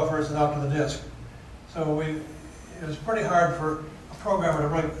paging buffers and out to the disk. So it was pretty hard for a programmer to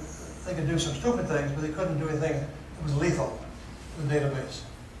really, they could do some stupid things, but they couldn't do anything that was lethal to the database.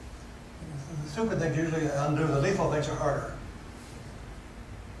 The stupid things usually undo, the lethal things are harder.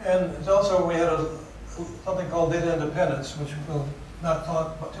 And it's also, we had something called data independence, which we'll not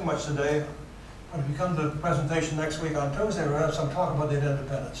talk about too much today, but if you come to the presentation next week on Tuesday, we'll have some talk about data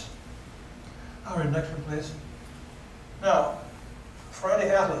independence. All right, next one, please. Now, for any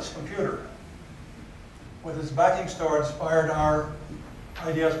Atlas computer, with its backing store, inspired our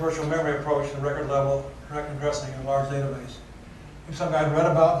IDS virtual memory approach to record level, direct addressing in a large database. If some guy read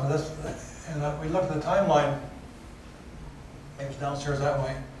about this, and we looked at the timeline, it was downstairs that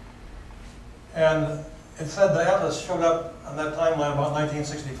way, And it said the atlas showed up on that timeline about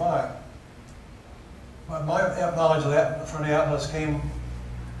 1965. But my knowledge of that from the atlas came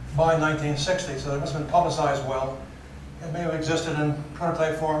by 1960, so it must have been publicized well. It may have existed in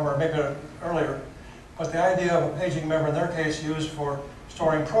prototype form or maybe earlier. But the idea of a paging member in their case used for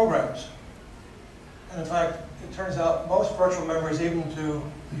storing programs. And in fact, it turns out most virtual memories, even to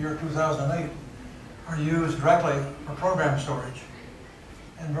the year 2008, are used directly for program storage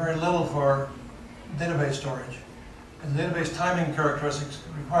and very little for database storage. And the database timing characteristics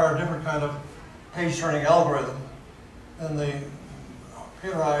require a different kind of page turning algorithm than the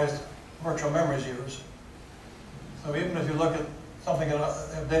computerized virtual memories use. So even if you look at something in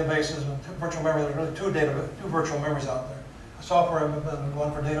databases and virtual memory, there's really two virtual memories out there. A software implemented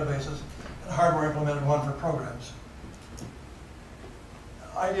one for databases, and a hardware implemented one for programs.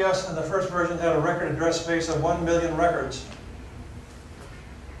 IDS in the first version had a record address space of 1 million records,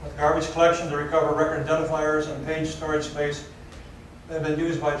 with garbage collection to recover record identifiers and page storage space that have been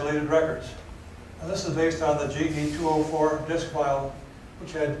used by deleted records. Now this is based on the GE204 disk file,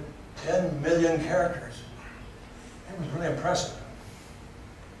 which had 10 million characters. It was really impressive.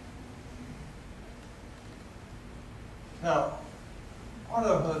 Now, one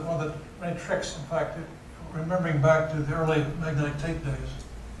of the many tricks, in fact, remembering back to the early magnetic tape days,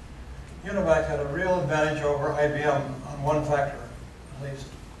 Univac had a real advantage over IBM on one factor, at least.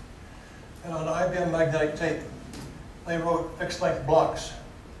 And on IBM magnetic tape, they wrote fixed-length blocks,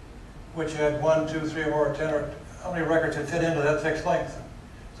 which had 1, 2, 3, 4, or 10, or how many records had fit into that fixed length.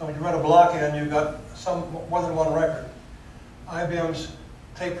 So when you read a block in, you got more than one record. IBM's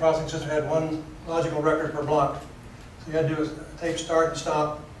tape processing system had one logical record per block. So you had to do a tape start and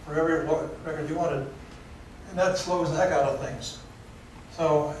stop for every record you wanted. And that slows the heck out of things.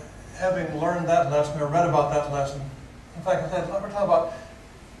 So having learned that lesson, or read about that lesson, in fact, we're talking about,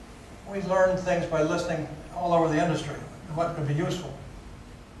 we learned things by listening all over the industry, what could be useful.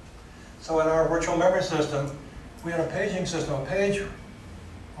 So in our virtual memory system, we had a paging system, a page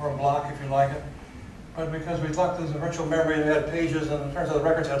or a block if you like it. But because we thought this was a virtual memory and we had pages, and it turns out the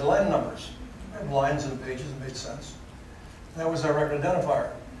records had line numbers. We had lines and pages, it made sense. And that was our record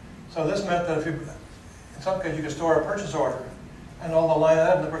identifier. So this meant that if you, in some cases, you could store a purchase order, and all the line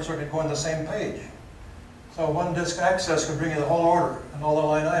items in the purchase order could go on the same page. So one disk access could bring you the whole order and all the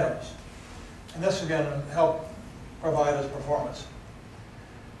line items. And this, again, helped provide us performance.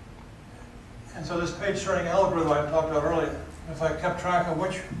 And so this page turning algorithm I talked about earlier, if I kept track of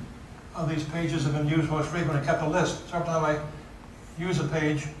which of these pages have been used most frequently, I kept a list. So every time I use a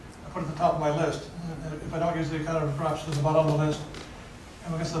page, I put it at the top of my list. And if I don't use it, it kind of drops to the bottom of the list.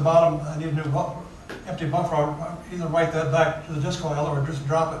 And when it gets to the bottom, I need a new empty buffer. I'll either write that back to the disk file or just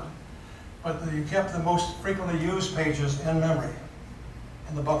drop it. But you kept the most frequently used pages in memory,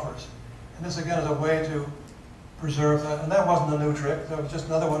 in the buffers. And this, again, is a way to preserve that. And that wasn't a new trick. That was just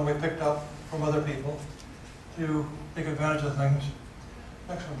another one we picked up from other people to take advantage of things.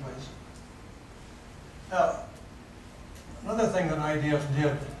 Next one, please. Now, another thing that IDS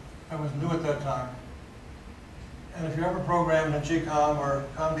did that was new at that time, and if you ever programmed in GCOM or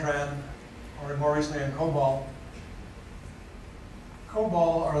Comtran, or more recently in COBOL,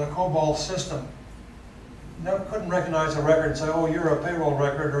 or the COBOL system couldn't recognize a record and say, oh, you're a payroll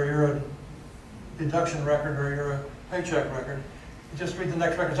record, or you're a deduction record, or you're a paycheck record. You just read the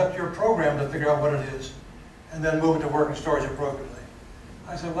next record. It's up to your program to figure out what it is, and then move it to working storage appropriately.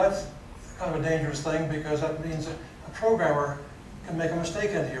 I said, well, that's kind of a dangerous thing, because that means that a programmer can make a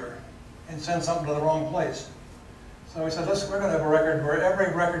mistake in here and send something to the wrong place. So we said, we're going to have a record where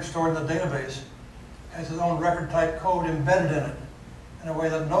every record stored in the database has its own record type code embedded in it in a way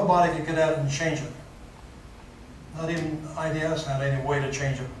that nobody could get at it and change it. Not even IDS had any way to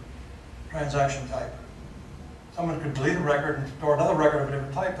change a transaction type. Someone could delete a record and store another record of a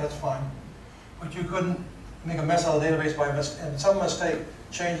different type, that's fine. But you couldn't make a mess out of the database by some mistake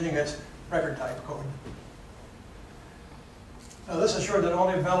changing its record type code. Now this assured that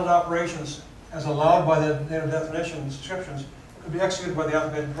only valid operations as allowed by the data definition descriptions could be executed by the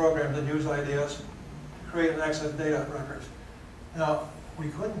application program that used IDS to create and access data records. Now, we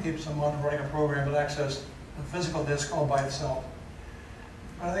couldn't keep someone running a program that accessed the physical disk all by itself.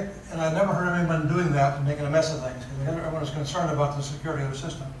 I think, and I never heard of anyone doing that and making a mess of things, because everyone was concerned about the security of the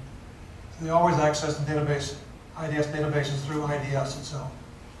system. So they always accessed the database, IDS databases through IDS itself.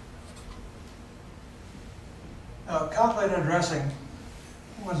 Now, calculated addressing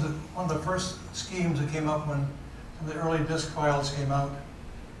was one of the first schemes that came up when the early disk files came out.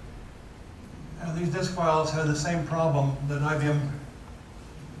 And these disk files had the same problem that IBM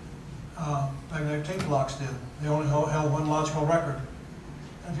magnetic tape blocks did. They only held one logical record.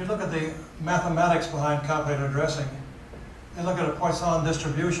 And if you look at the mathematics behind calculated addressing. They look at a Poisson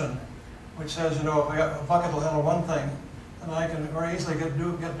distribution, which says, you know, if I got a bucket will handle one thing, and I can very easily get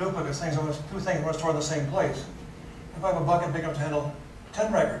duplicates, two things are stored in the same place. If I have a bucket big enough to handle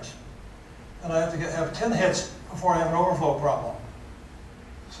 10 records, then I have to have 10 hits before I have an overflow problem.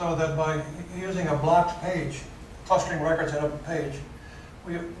 So that by using a blocked page, clustering records in a page,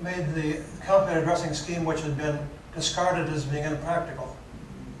 we made the calculated addressing scheme, which had been discarded as being impractical,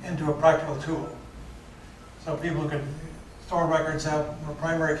 into a practical tool. So people who could store records have a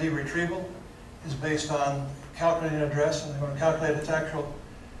primary key retrieval is based on calculating an address, and they're going to calculate its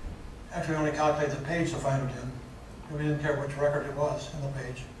actually only calculate the page to find it in. We didn't care which record it was in the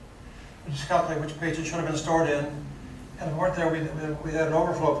page. We just calculate which page it should have been stored in, and if it weren't there, we had an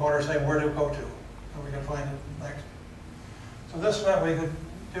overflow pointer saying where to go to, so we could find it next. So this meant we could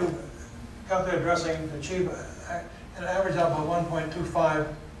do calculated addressing to achieve an average out of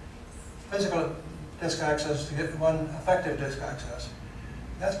 1.25 physical disk access to get one effective disk access.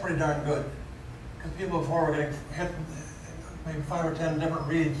 That's pretty darn good, because people before were getting hit maybe 5 or 10 different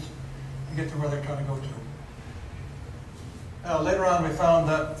reads to get to where they're trying to go to. Now later on we found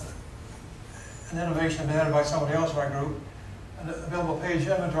that an innovation added by somebody else in our group, an available page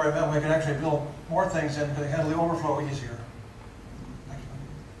inventory meant we could actually build more things in because they handle the overflow easier.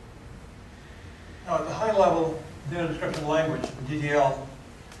 Now at the high level data description language, DDL,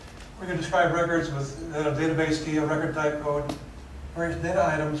 we could describe records with a database key, a record type code, various data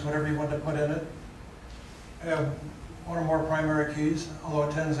items, whatever you want to put in it. We have one or more primary keys, although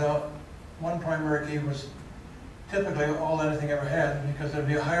it turns out one primary key was typically all anything ever had, because there'd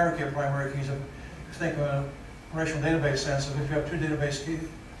be a hierarchy of primary keys. If you think of a relational database sense, if you have two database keys,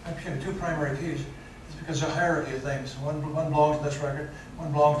 if you have two primary keys, it's because there's a hierarchy of things. One belongs to this record,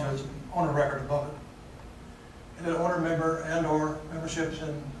 one belongs to its owner record above it. It had owner member and or memberships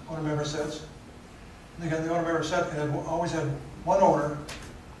and owner member sets. And again, the owner member set always had one owner,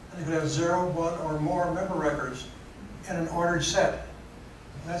 and you could have 0, 1, or more member records in an ordered set.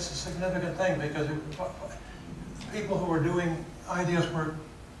 And that's a significant thing, because people who were doing IDS were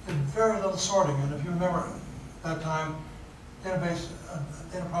did very little sorting. And if you remember that time, database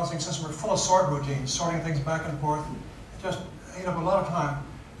data processing systems were full of sort routines, sorting things back and forth. It just ate up a lot of time.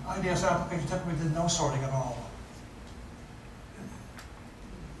 IDS applications typically did no sorting at all.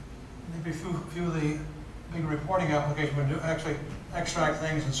 Maybe a few of the big reporting applications would actually extract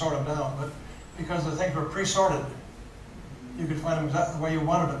things and sort them down, but because the things were pre-sorted, you could find them exactly the way you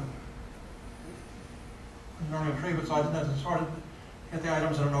wanted them. You normally retrieve it, so I didn't have to sort it, get the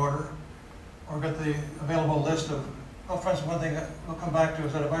items in an order, or get the available list of, well, for instance, one thing that we'll come back to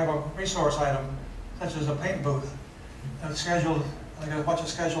is that if I have a resource item, such as a paint booth, that's scheduled, I got a bunch of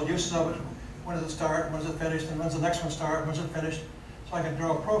scheduled uses of it. When does it start, when does it finish, and when's the next one start, when's it finished? So I could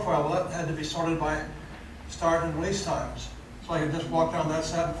draw a profile. Well, that had to be sorted by start and release times. So I could just walk down that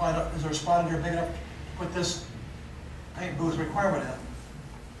set and find out, is there a spot in here big enough to put this paint booth requirement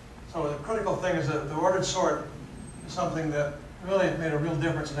in? So the critical thing is that the ordered sort is something that really made a real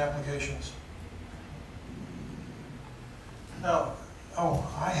difference in applications. Now,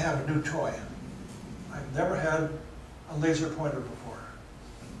 I have a new toy. I've never had a laser pointer before.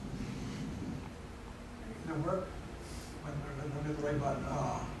 Did it work? I'll get the right button.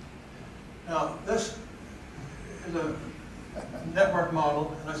 Now, this is a network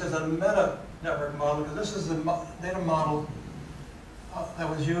model, and I said it's a meta network model because this is the data model that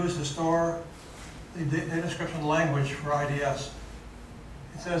was used to store the data description language for IDS.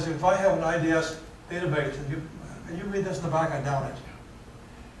 It says if I have an IDS database, and you read this in the back, I doubt it,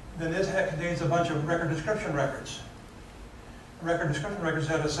 then this contains a bunch of record description records. The record description records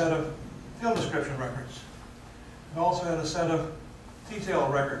had a set of field description records. It also had a set of detail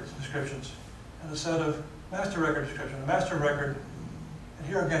record descriptions and a set of master record description. A master record, and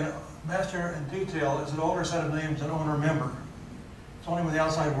here again, master and detail is an older set of names than owner member. It's only when the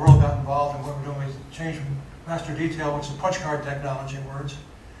outside world got involved and what we're doing is change from master detail, which is punch card technology words,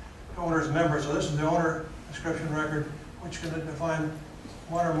 to owner's member. So this is the owner description record, which can define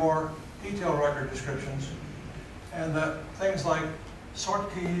one or more detail record descriptions. And things like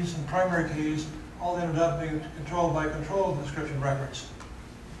sort keys and primary keys all ended up being controlled by control description records.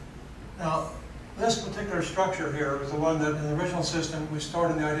 Now, this particular structure here was the one that in the original system we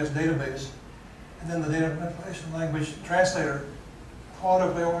stored in the IDS database, and then the data manipulation language translator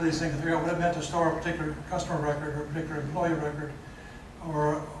qualitatively over these things to figure out what it meant to store a particular customer record or a particular employee record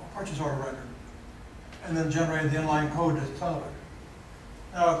or a purchase order record, and then generated the inline code to tell it.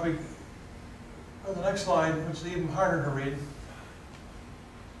 Now, if we go to the next slide, which is even harder to read,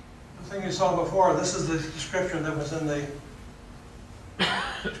 the thing you saw before, this is the description that was in the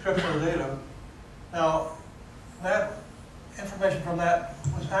description of the data. Now, that information from that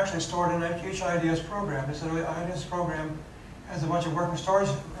was actually stored in each IDS program. It's an IDS program has a bunch of working storage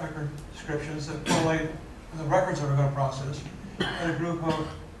record descriptions that correlate with the records that we're going to process, and a group of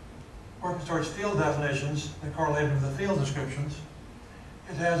working storage field definitions that correlate with the field descriptions.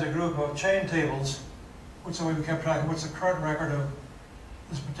 It has a group of chain tables, which so we kept track of what's the current record of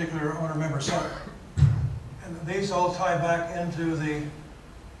this particular owner-member set. And these all tie back into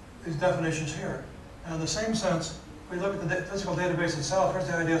these definitions here. Now, in the same sense, if we look at the physical database itself, here's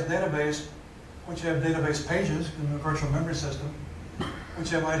the IDS database, which have database pages in the virtual memory system, which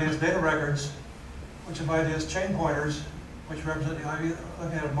have IDS data records, which have IDS chain pointers, which represent the idea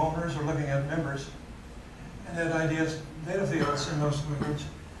looking at owners or looking at members, and then IDS data fields in those records.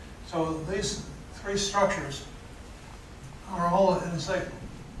 So these three structures are all, in a sense,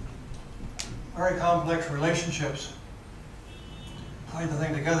 very complex relationships tie the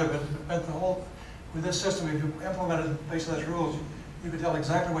thing together, but the whole, with this system, if you implemented based on those rules, you could tell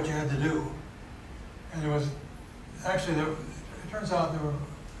exactly what you had to do. And there was, actually, it turns out there were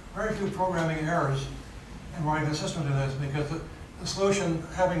very few programming errors in writing the system to this, because the solution,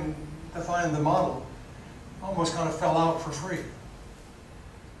 having defined the model, almost kind of fell out for free.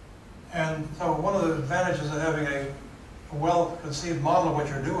 And so one of the advantages of having a well-conceived model of what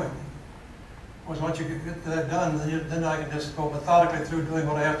you're doing was once you get that done, then I can just go methodically through doing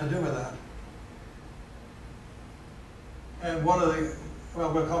what I have to do with that. And one of the,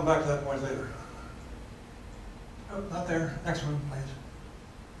 well, we'll come back to that point later. Oh, not there. Next one, please.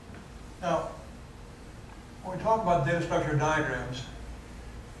 Now, when we talk about data structure diagrams,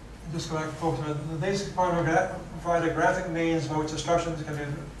 just go back and focus on it. The basic part of it provide a graphic means by which instructions can be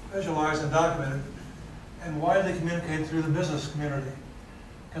visualized and documented and widely communicated through the business community.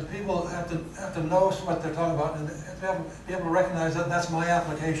 Because people have to know what they're talking about and have to be able to recognize that that's my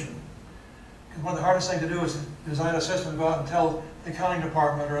application. Because one of the hardest things to do is design a system, go out and tell the accounting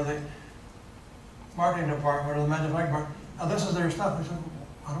department or the marketing department or the manufacturing department, now this is their stuff.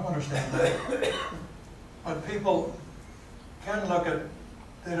 I don't understand that. But people can look at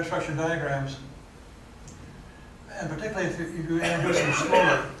data structure diagrams, and particularly if you introduce them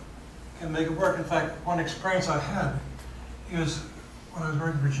slowly, can make it work. In fact, one experience I had is when I was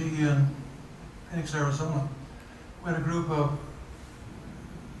working for GE in Phoenix, Arizona. We had a group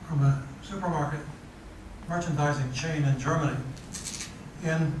from a supermarket merchandising chain in Germany.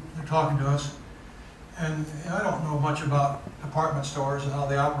 And they're talking to us, and I don't know much about department stores and how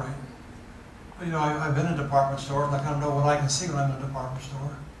they operate. But you know, I've been in department stores, and I kind of know what I can see when I'm in a department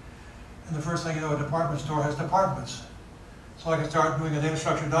store. And the first thing you know, a department store has departments. So I can start doing a data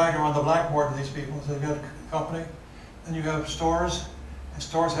structure diagram on the blackboard with these people. So you've got a company, then you have stores, and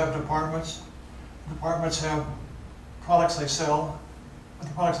stores have departments. Departments have products they sell. But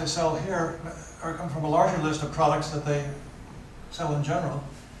the products they sell here come from a larger list of products that they sell in general.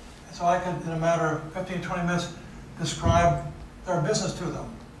 And so I could, in a matter of 15, 20 minutes, describe their business to them.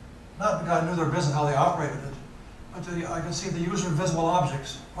 Not because I knew their business, how they operated it, but I could see the user visible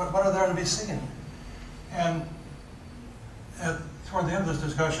objects. What are there to be seen? And toward the end of this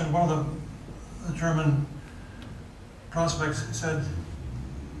discussion, one of the German prospects said,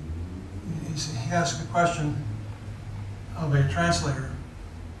 he asked a question of a translator.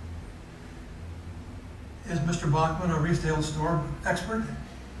 Is Mr. Bachman a retail store expert?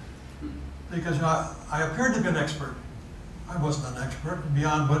 Because you know, I appeared to be an expert. I wasn't an expert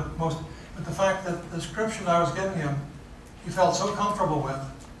beyond what most, but the fact that the description I was giving him, he felt so comfortable with,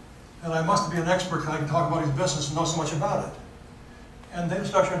 that I must be an expert because I can talk about his business and know so much about it. And data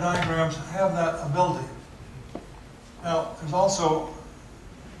structure diagrams have that ability. Now, there's also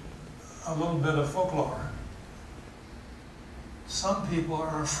a little bit of folklore. Some people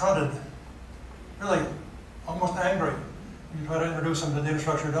are affronted, really almost angry, when you try to introduce them to data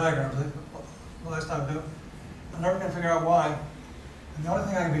structure diagrams. The last time I do, I'm never going to figure out why. And the only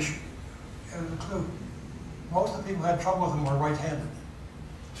thing I can be is a clue. Most of the people who had trouble with them were right-handed.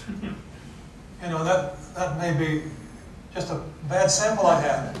 You know, that may be just a bad sample I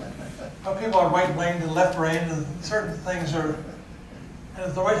had. But people are right-brained and left-brained, and certain things are.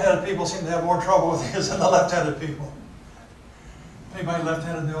 And the right-handed people seem to have more trouble with these than the left-handed people. Anybody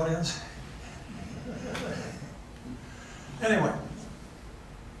left-handed in the audience? Anyway,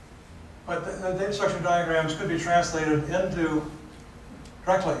 but the data structure diagrams could be translated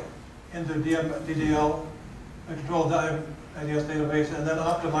directly into DDL, the control IDS database, and then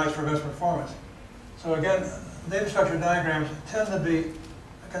optimized for best performance. So again, data structure diagrams tend to be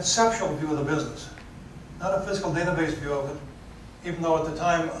a conceptual view of the business, not a physical database view of it, even though at the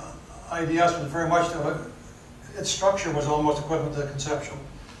time IDS was very much its structure was almost equivalent to conceptual.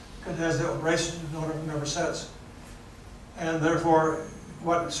 It has the race member sets. And therefore,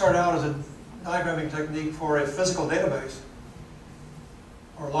 what started out as a diagramming technique for a physical database,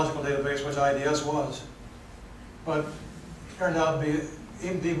 or logical database, which IDS was, but turned out to be,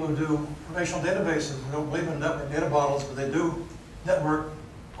 even people who do relational databases, they don't believe in network data models, but they do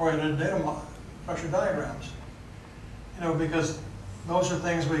network-oriented data structure diagrams. You know, because those are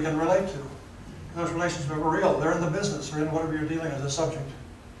things we can relate to. Those relationships are real. They're in the business. They're in whatever you're dealing as a subject.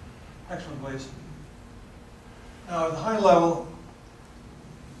 Next one, please. Now, at the high level,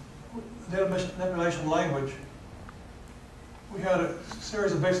 data manipulation language, we had a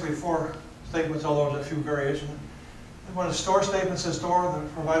series of basically 4 statements, although there's a few variations. When a store statement says store,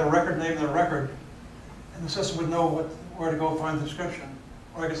 they provide a record name and a record, and the system would know where to go find the description.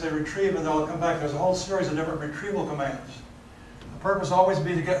 Or I could say retrieve, and they'll come back. There's a whole series of different retrieval commands. The purpose always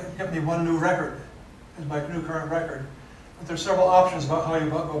be to get me one new record, is my new current record. But there's several options about how you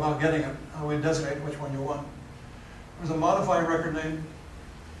go about getting it, how we designate which one you want. There's a modify record name,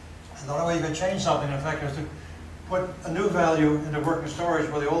 and the only way you can change something, in effect, is to put a new value into working storage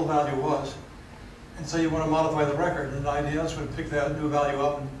where the old value was. And so you want to modify the record, and IDS would pick that new value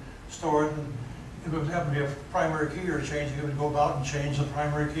up and store it. And if it would happen to be a primary key or changing, it would go about and change the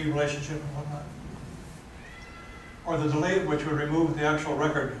primary key relationship and whatnot. Or the delete, which would remove the actual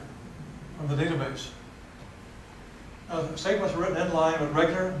record from the database. Now, the statements are written in line with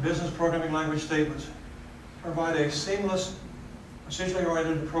regular business programming language statements. Provide a seamless, procedurally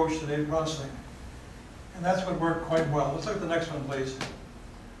oriented approach to data processing. And that's what worked quite well. Let's look at the next one, please.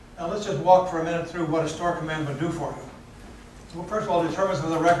 Now let's just walk for a minute through what a store command would do for you. Well, first of all, it determines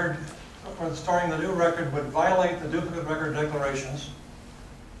whether the record, or storing the new record, would violate the duplicate record declarations.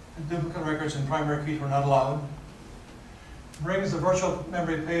 The duplicate records and primary keys were not allowed. Brings the virtual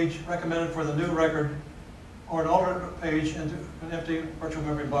memory page recommended for the new record or an alternate page into an empty virtual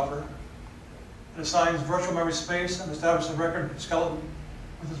memory buffer. It assigns virtual memory space and establishes a record skeleton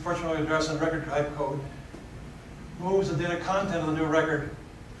with its virtual memory address and record type code. Moves the data content of the new record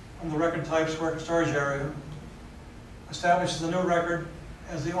from the record type's working storage area. Establishes the new record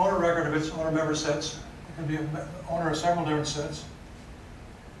as the owner record of its owner member sets. It can be an owner of several different sets.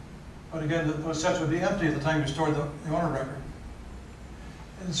 But again, those sets would be empty at the time you stored the owner record.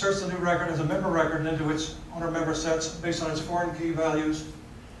 It inserts the new record as a member record into its owner member sets based on its foreign key values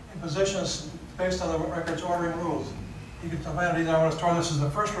and positions based on the record's ordering rules. You can command either I want to store this as the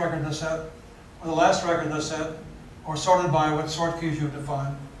first record in the set, or the last record in the set, or sorted by what sort keys you've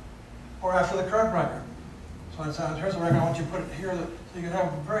defined, or after the current record. So it's, here's the record, I want you to put it here so you can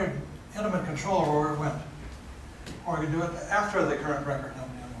have very intimate control over where it went. Or you can do it after the current record.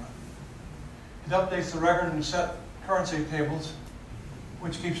 It updates the record and set currency tables,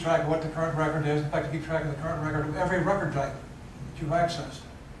 which keeps track of what the current record is. In fact, it keeps track of the current record of every record type that you've accessed.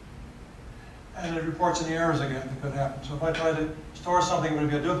 And it reports any errors again that could happen. So if I try to store something that would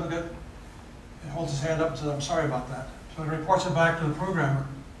be a duplicate, it holds its hand up and says, I'm sorry about that. So it reports it back to the programmer.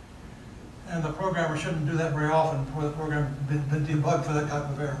 And the programmer shouldn't do that very often before the program has been debugged for that type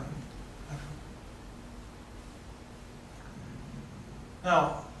of error.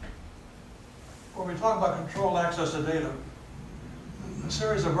 Now, when we talk about controlled access to data, a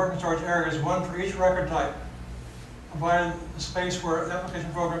series of working storage areas, one for each record type, provided the space where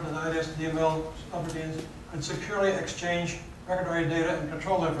application programs and IDS and DML subroutines could securely exchange record-oriented data and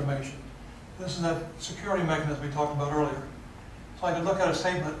control information. This is that security mechanism we talked about earlier. So I could look at a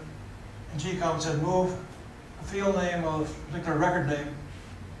statement in GCOM and said, move the field name of a particular record name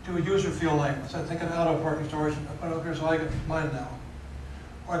to a user field name. So I take it out of working storage and put it up here so I can find it now.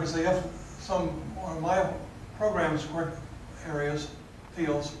 Or I could say if some one of my program's work areas,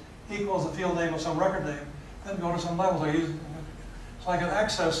 fields, equals the field name of some record name, then go to some levels I use it. So I can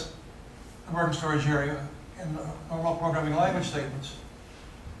access the working storage area in normal programming language statements.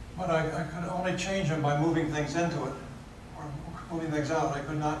 But I could only change them by moving things into it or moving things out. I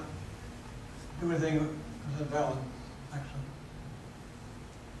could not do anything that was invalid, actually.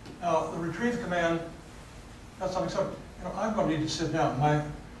 Now, the retrieve command, that's something, so, I'm going to need to sit down.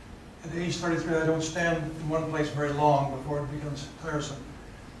 At age 33, I don't stand in one place very long before it becomes tiresome.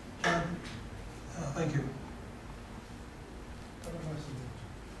 John, thank you.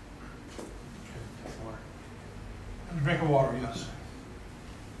 And a drink of water, yes.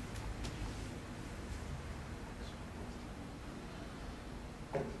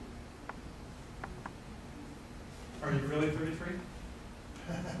 Are you really 33?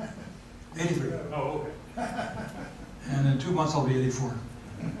 83. Oh, okay. And in 2 months I'll be 84.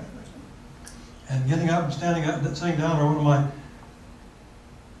 And getting up and standing up and sitting down are one of my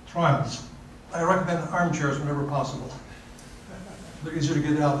trials. I recommend armchairs whenever possible. They're easier to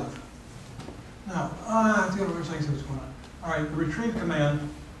get out of. Now, I have to go to what's going on. All right, the retrieve command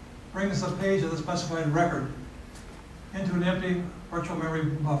brings the page of the specified record into an empty virtual memory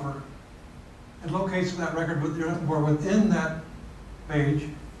buffer. It locates that record with you're looking for within that page.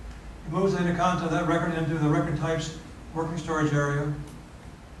 It moves the data content of that record into the record type's working storage area.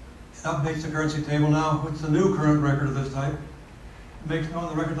 It updates the currency table now. What's the new current record of this type? It makes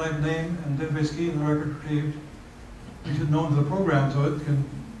known the record type name and database key of the record retrieved. It makes it known to the program so it can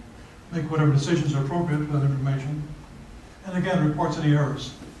make whatever decisions are appropriate for that information. And again, reports any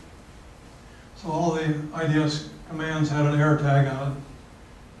errors. So all the IDS commands had an error tag on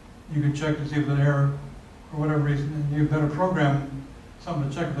it. You can check to see if there's an error for whatever reason, and you better program something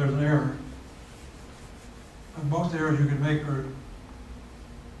to check if there's an error. But most errors you can make are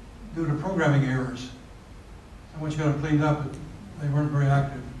due to programming errors. And once you got them cleaned up, they weren't very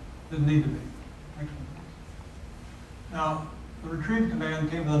active. Didn't need to be. Now, the retrieve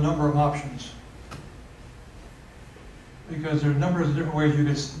command came with a number of options, because there are numbers of different ways you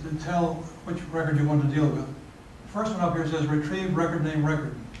can tell which record you want to deal with. The first one up here says retrieve record name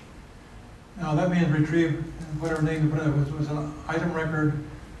record. Now that means retrieve whatever name you put in it. It was an item record,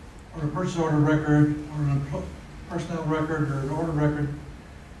 or a purchase order record, or a personnel record, or an order record.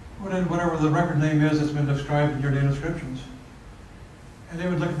 Put in whatever the record name is that's been described in your data descriptions. And they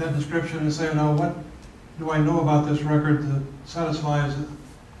would look at that description and say, now what do I know about this record that satisfies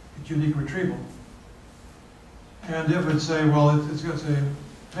its unique retrieval? And it would say, well, it's a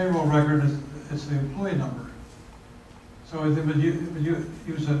payroll record, it's the employee number. So it would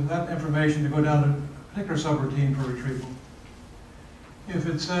use that information to go down to a particular subroutine for retrieval. If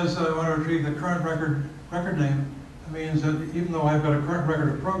it says I want to retrieve the current record name, that means that even though I've got a current record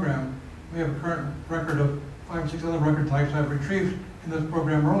of program, we have a current record of 5 or 6 other record types I've retrieved in this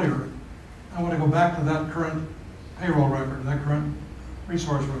program earlier. I want to go back to that current payroll record, that current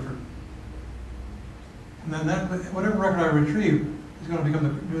resource record. And then that, whatever record I retrieve is going to become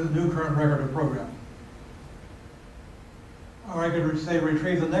the new current record of program. Or I could say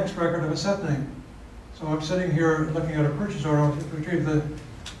retrieve the next record of a set name. So I'm sitting here looking at a purchase order, I'll retrieve the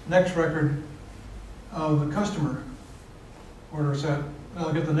next record of the customer order set, and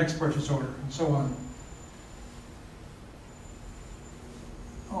I'll get the next purchase order, and so on.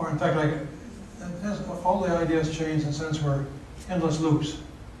 Or in fact, all the IDS chains in a sense were endless loops.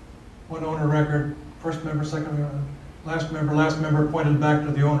 One owner record, first member, second member, last member pointed back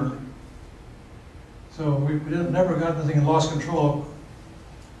to the owner. So we never got anything and lost control.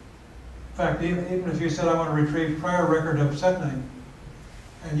 In fact, even if you said I want to retrieve prior record of set name,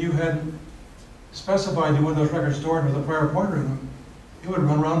 and you had specified you want those records stored with a prior pointer in them, it would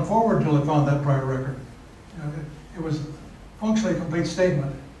run around forward until it found that prior record. You know, it was functionally a complete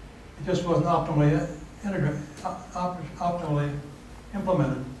statement. It just wasn't optimally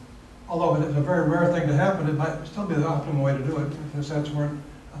implemented. Although it's a very rare thing to happen, it might still be the optimal way to do it if the sets weren't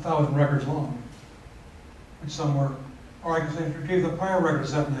 1,000 records long, which some were. Or I can say retrieve the prior record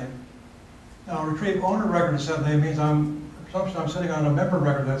set name. Now retrieve owner record of set name means I'm sitting on a member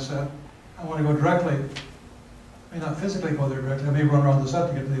record of that set. I want to go directly, I may not physically go there directly, I may run around the set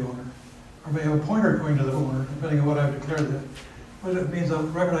to get to the owner. Or may have a pointer going to the owner, depending on what I've declared that. But it means the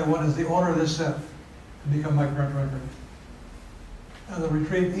record I want is the owner of this set to become my current record. Now to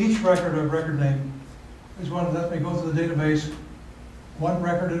retrieve each record of record name is one that lets me go through the database one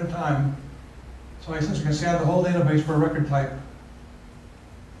record at a time. So I essentially can scan the whole database for a record type.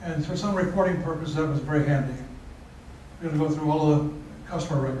 And for some reporting purposes, that was very handy. We're going to go through all the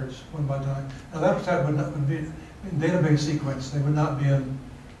customer records one by time. Now that set would be in database sequence. They would not be in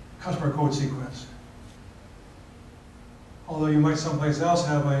customer code sequence. Although you might someplace else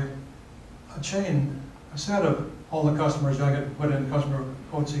have a chain, a set of all the customers that get put in customer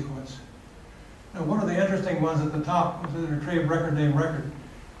code sequence. Now one of the interesting ones at the top was the retrieve record name record.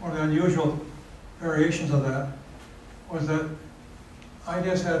 One of the unusual variations of that was that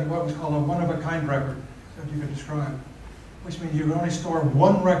IDS had what was called a one-of-a-kind record that you could describe, which means you could only store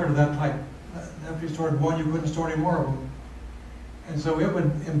one record of that type. After you stored one, you couldn't store any more of them. And so it would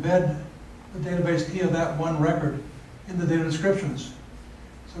embed the database key of that one record in the data descriptions.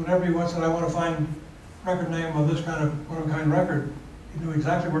 So whenever you said, I want to find record name of this kind of one-of-a-kind record, you knew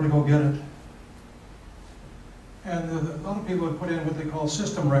exactly where to go get it. And a lot of people would put in what they call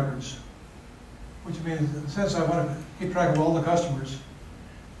system records, which means, in a sense, I want to keep track of all the customers.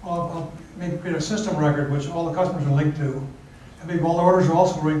 Well, I'll maybe create a system record which all the customers are linked to. And maybe all the orders are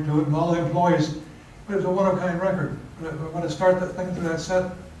also linked to it, and all the employees. But it's a one-of-a-kind record. But when I start thinking through that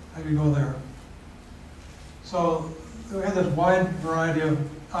set, I can go there. So we had this wide variety of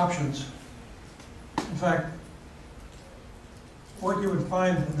options. In fact, what you would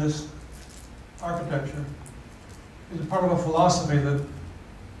find in this architecture is a part of a philosophy that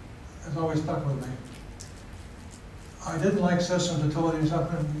has always stuck with me. I didn't like systems that told you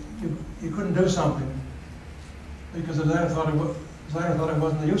something, you couldn't do something because the designer thought it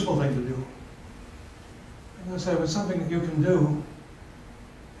wasn't a useful thing to do. And I said, if it's something that you can do,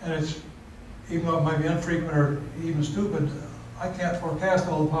 and it's, even though it might be infrequent or even stupid, I can't forecast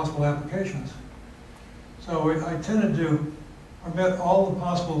all the possible applications. So I tended to omit all the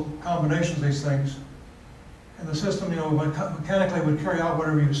possible combinations of these things, and the system, mechanically would carry out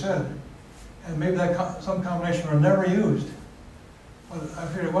whatever you said. And maybe that some combination were never used. But I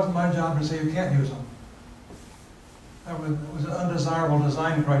figured it wasn't my job to say you can't use them. That was an undesirable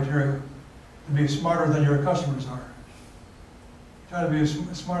design criteria, to be smarter than your customers are. Try to be as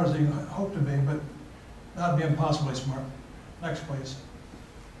smart as you hope to be, but not be impossibly smart. Next, please.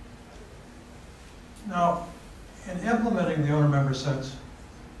 Now, in implementing the owner member sets,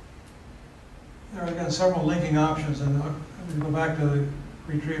 there are again several linking options, and we go back to the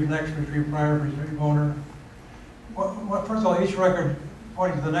retrieve next, retrieve prior, retrieve owner. First of all, each record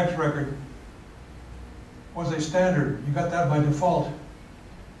pointing to the next record was a standard. You got that by default.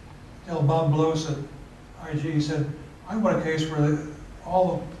 Till Bob Blows at IG said, I want a case where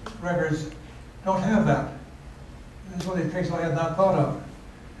all the records don't have that. This is one of the cases I had not thought of,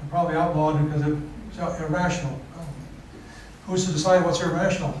 and probably outlawed because it's irrational. Who's to decide what's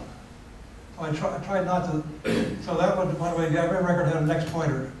irrational? So I tried not to. So that would, one way, every record had a next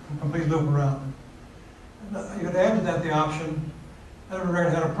pointer, a complete loop around. You could add to that the option that every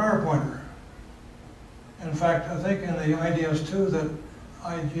record had a prior pointer. In fact, I think in the IDS2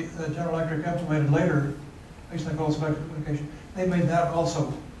 that General Electric implemented later, based on the code specification, they made that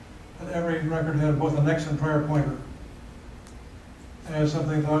also, that every record had both a next and prior pointer. And it was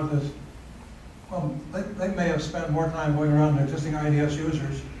something thought that, well, they may have spent more time going around to existing IDS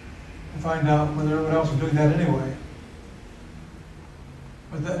users to find out whether everyone else was doing that anyway.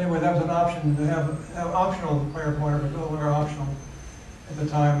 But anyway, that was an option to have optional prior pointer, but no longer optional at the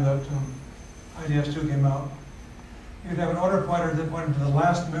time that IDS2 came out. You'd have an owner pointer that pointed to the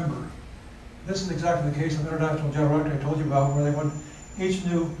last member. This is exactly the case of International General Electric I told you about, where they want each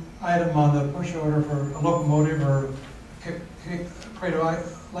new item on the push order for a locomotive or a crate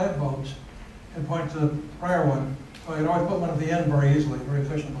of lamp bulbs and point to the prior one. So you'd always put one at the end very easily, very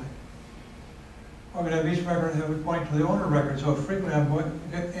efficiently. Or we'd have each record have a point to the owner record. So frequently I'm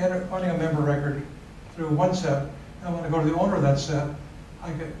pointing a member record through one set, and when I go to the owner of that set,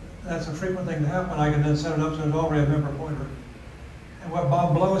 that's a frequent thing to happen. I can then set it up so it's already a member pointer. And what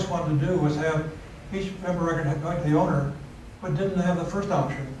Bob Blows wanted to do was have each member record going to the owner, but didn't have the first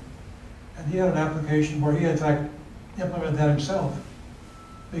option. And he had an application where he, in fact, implemented that himself,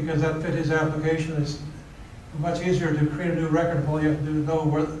 because that fit his application. It's much easier to create a new record if all you have to do is know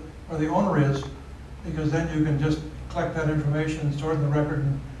where the owner is, because then you can just collect that information, store it in the record,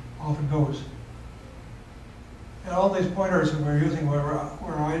 and off it goes. And all these pointers that we're using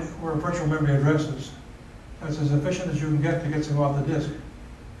were virtual memory addresses. That's as efficient as you can get to get them off the disk.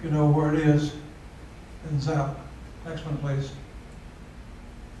 If you know where it is, then zap. Next one, please.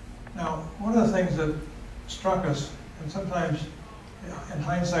 Now, one of the things that struck us, and sometimes in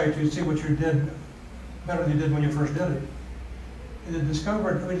hindsight you see what you did better than you did when you first did it, we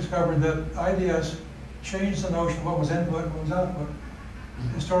discovered that IDS changed the notion of what was input and what was output.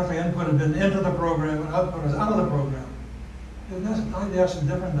 Historically, input had been into the program and output was out of the program. IDS is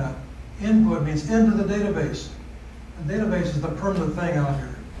different than that. Input means into the database. The database is the permanent thing out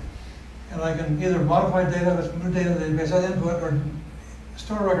here. And I can either modify data, if it's new data in the database, that's input, or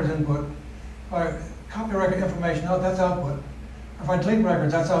store records input. If I copy record information out, that's output. Or if I delete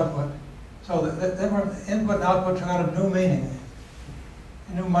records, that's output. So input and output took on a new meaning,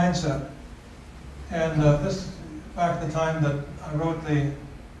 a new mindset. And this back at the time that I wrote the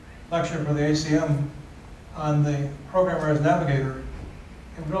lecture for the ACM on the programmer as navigator.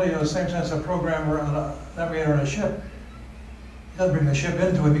 It really is the same sense of programmer and a navigator on a ship. He doesn't bring the ship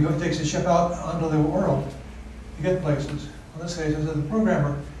into it, he takes the ship out onto the world to get places. In this case, the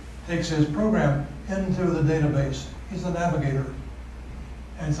programmer takes his program into the database. He's the navigator.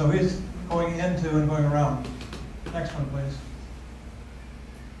 And so he's going into and going around. Next one, please.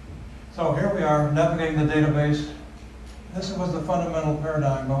 So here we are, navigating the database. This was the fundamental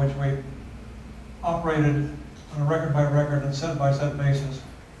paradigm by which we operated on a record-by-record and set-by-set basis.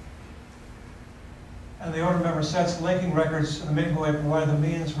 And the owner member sets linking records in a meaningful way provide the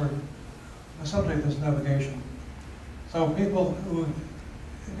means for facilitate this navigation. So people who,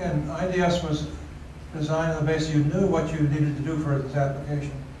 again, IDS was designed on the basis you knew what you needed to do for this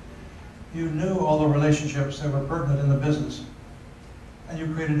application. you knew all the relationships that were pertinent in the business. And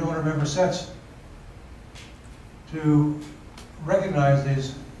you created owner-member sets to recognize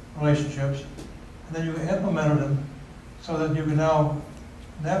these relationships, and then you implemented them so that you can now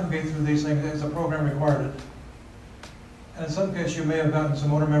navigate through these things as the program required it. And in some cases, you may have gotten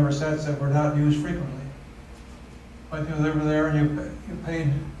some owner-member sets that were not used frequently. But they were there, and you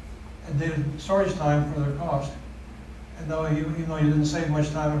paid a data storage time for their cost. And though even though you didn't save much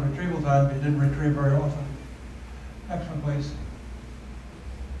time in retrieval time, but you didn't retrieve very often. Excellent place.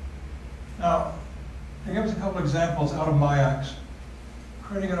 Now, to give us a couple examples out of MIAX,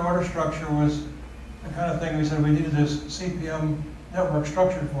 creating an order structure was the kind of thing we said we needed this CPM network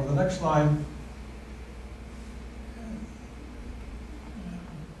structure for. The next slide.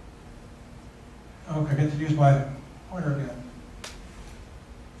 Okay, I get to use my pointer again.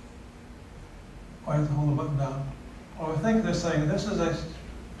 I have to hold the button down. Well, I think this is a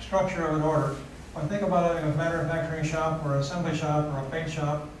structure of an order. When I think about having a manufacturing shop or an assembly shop or a paint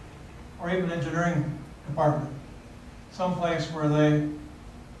shop or even an engineering department, someplace where they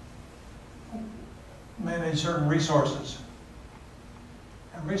manage certain resources.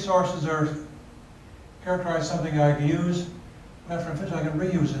 And resources are characterized something I can use, but after I finish I can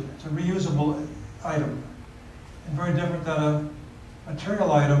reuse it. It's a reusable item, and very different than a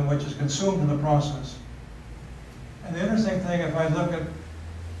material item which is consumed in the process. And the interesting thing, if I look at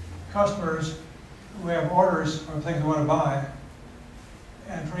customers who have orders for things they want to buy,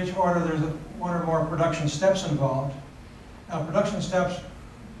 and for each order there's one or more production steps involved. Now, production steps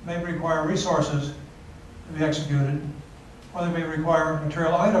may require resources to be executed, or they may require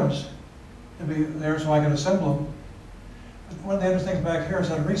material items to be there so I can assemble them. But one of the interesting things back here is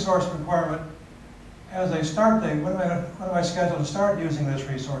that a resource requirement has a start date. When am I scheduled to start using this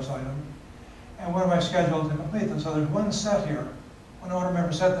resource item? And when am I scheduled to complete them? So there's one set here, one order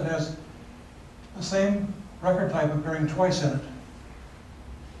member set that has the same record type appearing twice in it.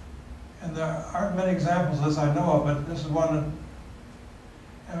 And there aren't many examples of this I know of, but this is one that,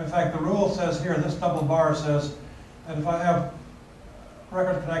 and in fact the rule says here, this double bar says that if I have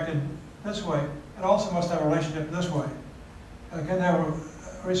record connected this way, it also must have a relationship this way. I can have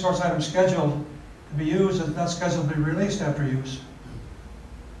a resource item scheduled to be used and not scheduled to be released after use.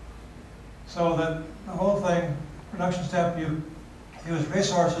 So that the whole thing, production step, you use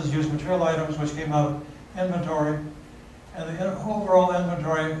resources, use material items which came out of inventory, and the overall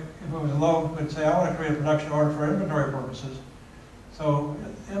inventory, if it was low, would say, I want to create a production order for inventory purposes. So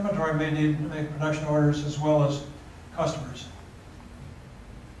inventory may need to make production orders as well as customers.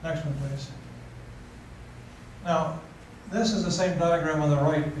 Next one, please. Now, this is the same diagram on the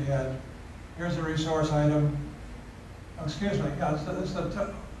right we had. Here's a resource item. Oh, excuse me. Yeah, it's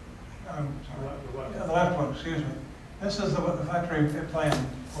the I'm sorry. Yeah, the left one. Excuse me. This is the factory plan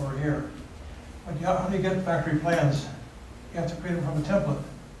over here. But how do you get factory plans? You have to create them from a template.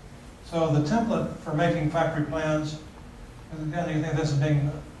 So the template for making factory plans, and again, you think this is being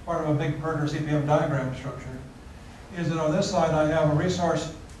part of a big Perker CPM diagram structure, is that on this side I have a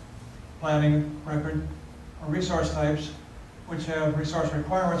resource planning record, or resource types, which have resource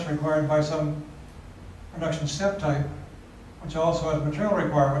requirements required by some production step type, which also has material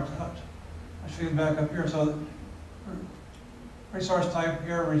requirements. I should get back up here. So resource type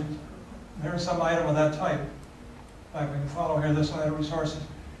here, there's some item of that type. In fact, we can follow here this item resources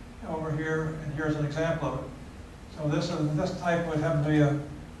over here, and here's an example of it. So this type would happen to be a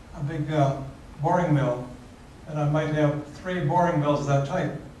big boring mill, and I might have 3 boring mills of that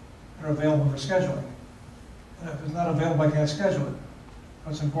type that are available for scheduling. And if it's not available, I can't schedule it.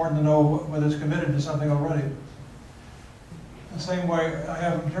 So it's important to know whether it's committed to something already. The same way, I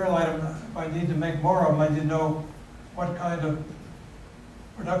have a material item, if I need to make more of them, I need to know what kind of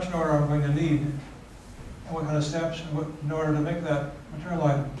production order I'm going to need, and what kind of steps in order to make that material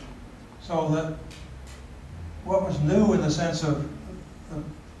item. So that what was new in the sense of the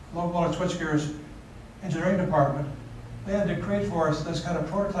low-voltage switchgear's engineering department, they had to create for us this kind of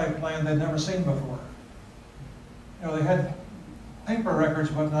prototype plan they'd never seen before. You know, they had paper records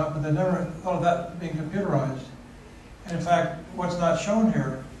and whatnot, but they never thought of that being computerized. And in fact, what's not shown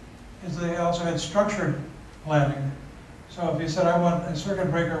here is they also had structured planning. So if you said, I want a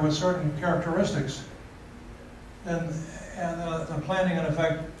circuit breaker with certain characteristics, then the planning, in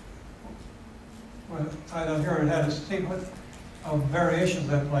effect, was tied down here. It had a sequence of variations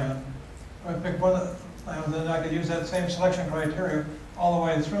of that plan. If I pick one plan, then I could use that same selection criteria all the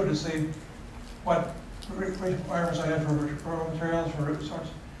way through to see what requirements I had for raw materials, for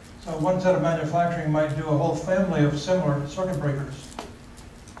resources. So one set of manufacturing might do a whole family of similar circuit breakers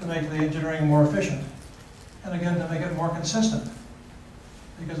to make the engineering more efficient. And again, to make it more consistent.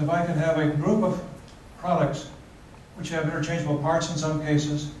 Because if I can have a group of products which have interchangeable parts in some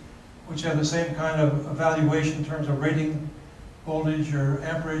cases, which have the same kind of evaluation in terms of rating, voltage or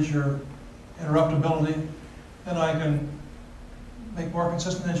amperage or interruptibility, then I can make more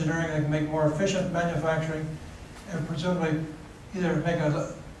consistent engineering, I can make more efficient manufacturing, and presumably either make have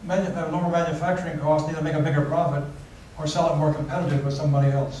a lower manufacturing cost, either make a bigger profit, or sell it more competitive with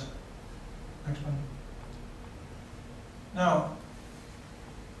somebody else. Next one. Now,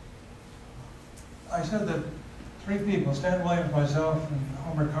 I said that 3 people, Stan Williams, myself, and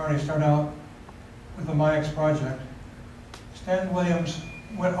Homer Carney, start out with the MIAX project. Stan Williams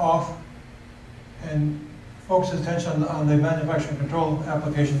went off and focused his attention on the manufacturing control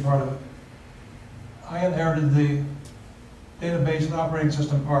application part of it. I inherited the database and operating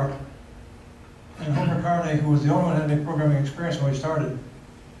system part. And Homer Carney, who was the only one who had any programming experience when we started,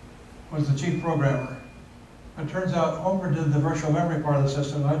 was the chief programmer. But it turns out Homer did the virtual memory part of the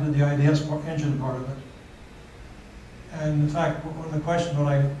system, I did the IDS engine part of it. And in fact, one of the questions when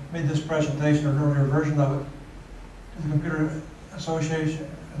I made this presentation, or an earlier version of it, to the Computer Association,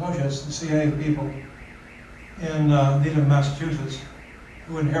 Associates, the CA people in Needham, Massachusetts,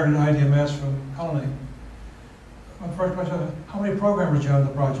 who inherited IDMS from Cullinane. My first question was, how many programmers did you have on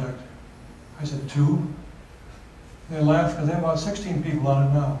the project? I said, 2. They laughed because they have about 16 people on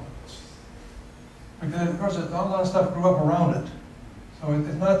it now. Because of course, a lot of stuff grew up around it. So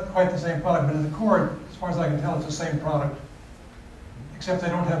it's not quite the same product, but in the core, as far as I can tell, it's the same product. Except they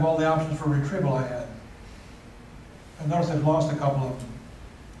don't have all the options for retrieval I had. And notice they've lost a couple of them.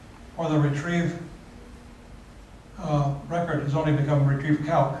 Or the retrieve record has only become retrieve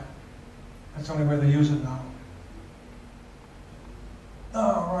calc. That's the only way they use it now.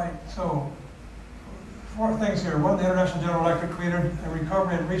 All right, so 4 things here. One, the International General Electric created a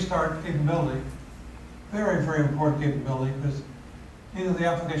recovery and restart capability. Very, very important capability, because neither the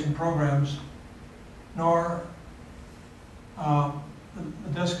application programs nor the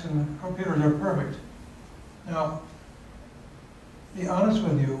disks and the computers are perfect. Now, to be honest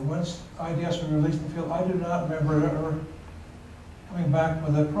with you, once IDS was released in the field, I do not remember ever coming back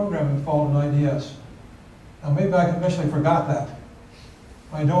with a programming fault in IDS. Now, maybe I initially forgot that.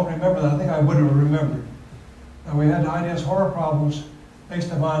 I don't remember that. I think I would have remembered. Now, we had IDS horror problems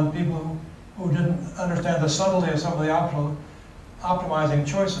based upon people who didn't understand the subtlety of some of the optimizing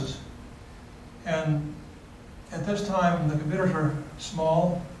choices. And at this time, the computers were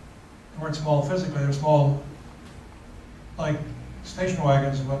small. They weren't small physically, they were small like station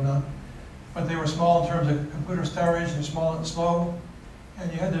wagons and whatnot. But they were small in terms of computer storage, and small and slow.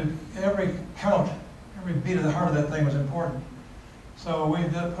 And you had to, every count, every beat of the heart of that thing was important. So we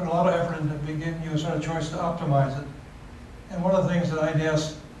put a lot of effort into giving you a sort of choice to optimize it. And one of the things that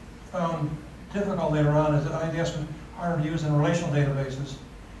IDS found difficult later on is that IDS was harder to use in relational databases,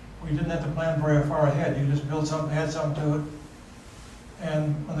 where you didn't have to plan very far ahead. You just build something, add something to it.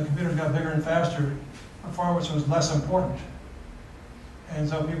 And when the computers got bigger and faster, performance was less important. And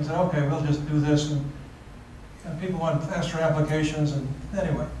so people said, okay, we'll just do this. And people want faster applications, and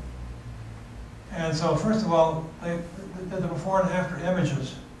anyway. And so first of all, they did the before and after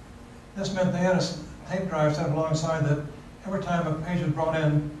images. This meant they had a tape drive set up alongside that every time a page was brought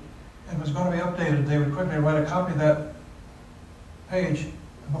in and was going to be updated, they would quickly write a copy of that page,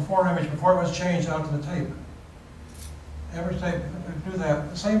 the before image, before it was changed out to the tape. Every tape would do that. At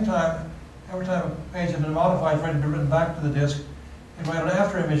the same time, every time a page had been modified, ready to be written back to the disk, they'd write an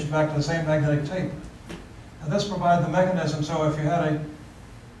after image back to the same magnetic tape. Now this provided the mechanism, so if you had a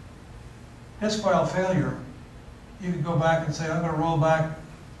disk file failure, you could go back and say, I'm going to roll back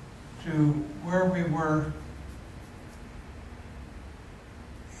to where we were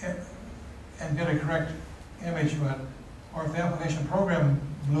and get a correct image with it. Or if the application program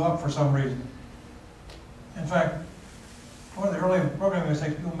blew up for some reason. In fact, one of the early programming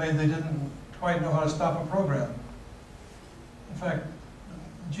mistakes people made, they didn't quite know how to stop a program. In fact,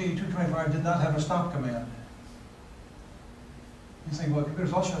 GE225 did not have a stop command. You think, well,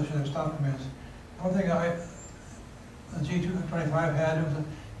 computers also should have stop commands. The one thing the GE225 had was that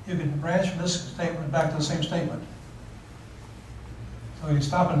you could branch from this statement back to the same statement. So you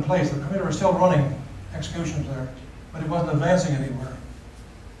stop in place. The computer was still running executions there, but it wasn't advancing anywhere.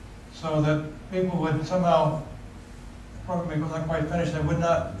 So that people would somehow, the program was not quite finished, they would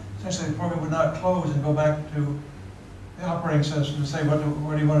not, essentially the program would not close and go back to the operating system to say, what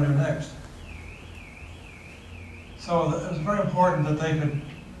do you want to do next? So it was very important that they could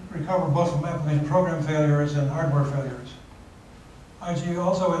recover both from application program failures and hardware failures. IG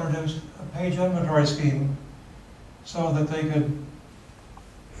also introduced a page inventory scheme so that they could,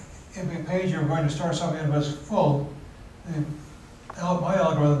 if a page you were going to store something that was full, the my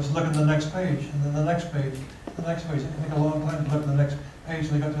algorithm is look at the next page, and then the next page, the next page. It can take a long time to look at the next page,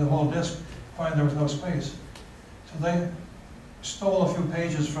 so they got through the whole disk, find there was no space. So they stole a few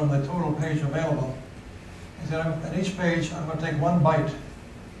pages from the total page available. He said, at each page, I'm going to take 1 byte,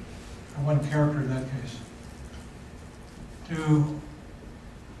 or 1 character in that case, to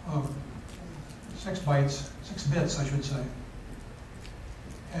 6 bytes, 6 bits, I should say,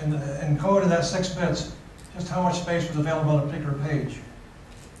 and encode in that 6 bits just how much space was available on a particular page.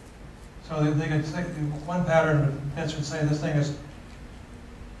 So they could take one pattern of bits would say this thing is,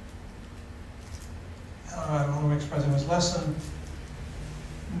 I don't want to express it, was less than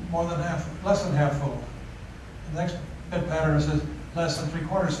half full. The next bit pattern says less than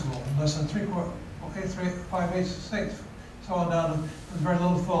 3/4 full, and less than 5/8, so on down to very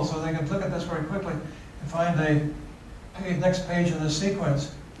little full. So they could look at this very quickly and find a next page in this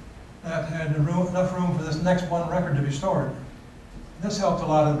sequence that had enough room for this next 1 record to be stored. And this helped a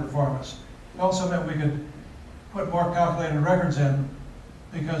lot in performance. It also meant we could put more calculated records in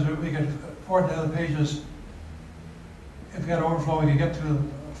because we could afford to have the pages. If we had overflow, we could get to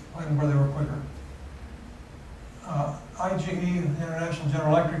find where they were quicker. IGE, the International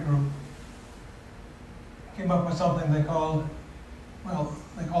General Electric Group, came up with something they called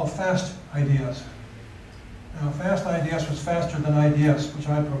fast IDS. Now, fast IDS was faster than IDS, which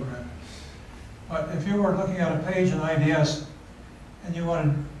I programmed. But if you were looking at a page in IDS and you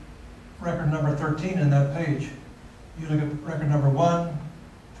wanted record number 13 in that page, you look at record number 1,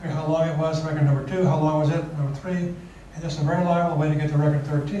 how long it was, record number 2, how long was it, number 3, and this is a very reliable way to get to record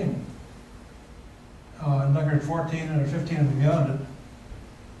 13. Record 14 and 15 and beyond it.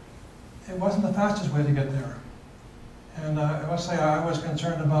 It wasn't the fastest way to get there. And I must say I was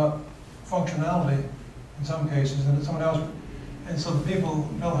concerned about functionality in some cases, and someone else, and so the people,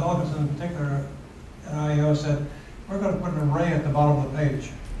 Bill Helgeson in particular, at IEO said, we're going to put an array at the bottom of the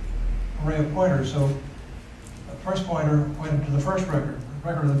page, array of pointers. So the first pointer pointed to the first record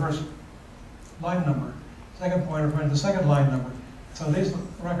of the first line number. Second pointer pointed to the second line number. So these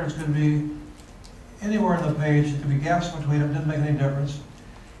records could be anywhere in the page. There could be gaps between them, didn't make any difference.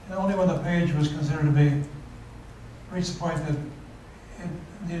 And only when the page was considered to be reached the point that it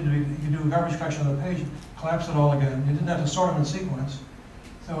needed to be, you could do a garbage collection of the page, collapse it all again. You didn't have to sort them in sequence.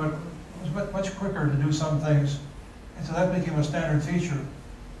 So it was much quicker to do some things. And so that became a standard feature.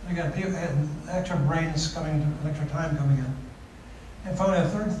 And again, people had extra brains coming, extra time coming in. And finally,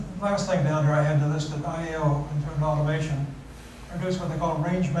 the last thing down here I had to list at IEO in terms of automation, introduced what they call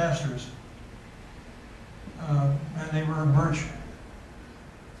range masters. And they were Birch,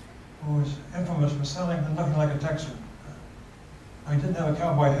 who was infamous for selling and looking like a Texan. I didn't have a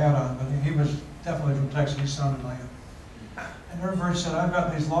cowboy hat on, but he was definitely from Texas. He sounded like it. And Herb Birch said, I've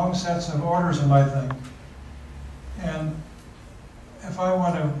got these long sets of orders in my thing. And if I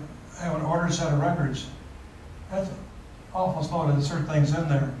want to have an ordered set of records, that's awful slow to insert things in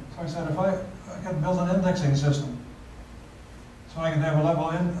there. So I said, if I could build an indexing system, so I can have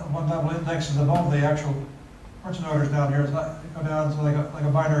one level indexes above the actual purchase orders down here, go down so like a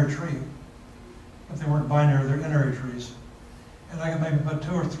binary tree. If they weren't binary, they're n-ary trees. And I can maybe put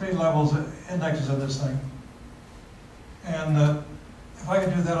 2 or 3 levels of indexes in this thing. And if I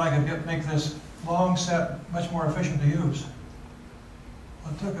could do that, I could make this long set much more efficient to use.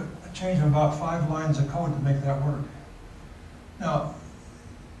 Well, it took a change of about 5 lines of code to make that work. Now,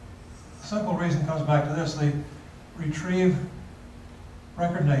 the simple reason comes back to this. They retrieve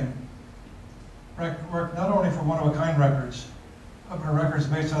record name. Work not only for one-of-a-kind records, but for records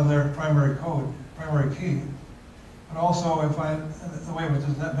based on their primary code, primary key, but also the way it was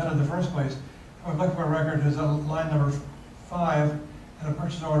invented in the first place, if I'm looking for a record who's on line number 5 and a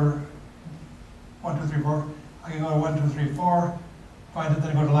purchase order 1, 2, 3, 4, I can go to 1, 2, 3, 4, find it,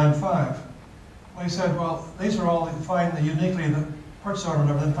 then go to line 5. Well, he said, well, these are all, find uniquely the purchase order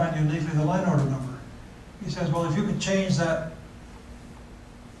number, then find uniquely the line order number. He says, well, if you could change that,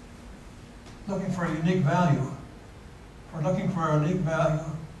 looking for a unique value, or looking for a unique value,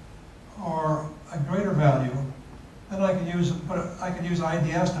 or a greater value, then I can use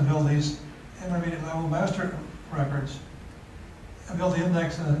IDS to build these intermediate level master records, and build the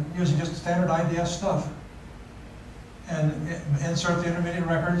index using just standard IDS stuff, and insert the intermediate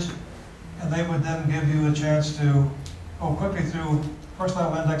records, and they would then give you a chance to go quickly through first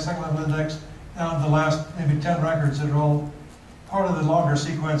level index, second level index, down to the last maybe 10 records that are all part of the longer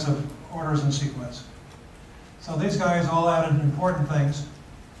sequence of orders and sequence. So these guys all added important things.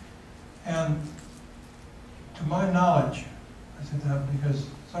 And to my knowledge, I said that because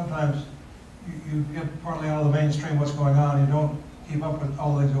sometimes you get partly out of the mainstream what's going on, you don't keep up with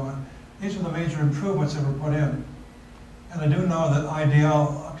all things going on. These are the major improvements that were put in. And I do know that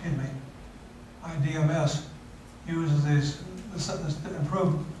IDMS uses this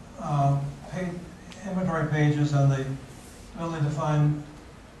improved inventory pages and the ability to find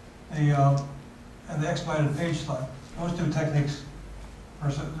and the expedited page slot. Those two techniques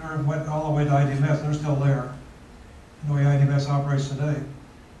went all the way to IDMS. They're still there in the way IDMS operates today.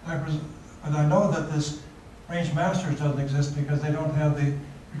 But I know that this range masters doesn't exist because they don't have the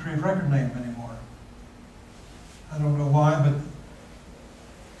retrieve record name anymore. I don't know why, but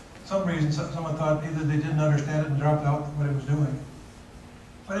for some reason someone thought either they didn't understand it and dropped out what it was doing.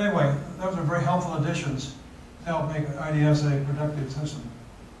 But anyway, those are very helpful additions to help make IDS a productive system.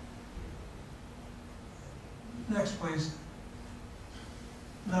 Next, please.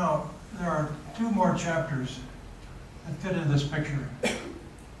 Now, there are two more chapters that fit into this picture.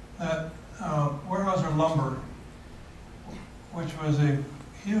 That Weyerhaeuser Lumber, which was a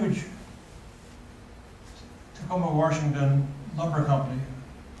huge Tacoma, Washington lumber company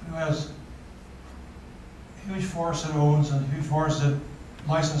who has huge forests it owns and huge forests it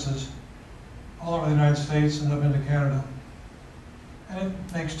licenses all over the United States and up into Canada. And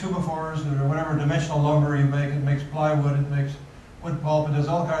it makes 2x4s or whatever dimensional lumber you make. It makes plywood, it makes wood pulp, it does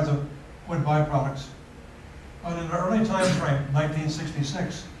all kinds of wood byproducts. But in the early time frame,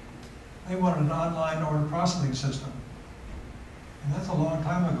 1966, they wanted an online order processing system. And that's a long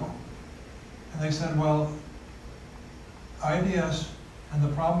time ago. And they said, well, IDS and the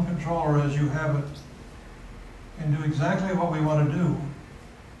problem controller as you have it can do exactly what we want to do,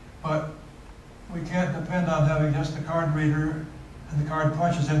 but we can't depend on having just the card reader and the card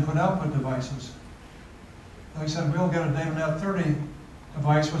punch as input-output devices. They said, we'll get a DataNet 30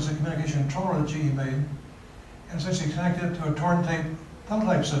 device, which is a communication controller that GE made, and essentially connect it to a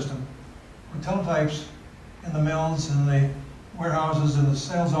teletype system with teletypes in the mills, in the warehouses, in the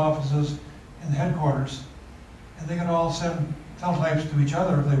sales offices, in the headquarters. And they could all send teletypes to each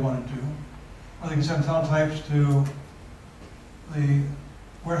other if they wanted to, or they could send teletypes to the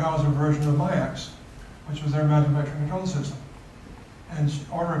Weyerhaeuser version of MIAX, which was their manufacturing control system and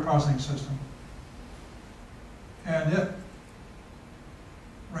order processing system. And it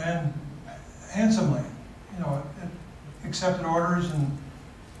ran handsomely. You know, it accepted orders and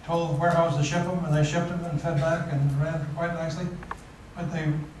told Weyerhaeuser to ship them, and they shipped them and fed back and ran quite nicely. But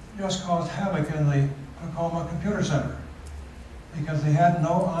they just caused havoc in the Tacoma Computer Center because they had no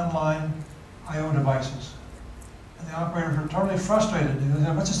online I/O devices. And the operators were totally frustrated. They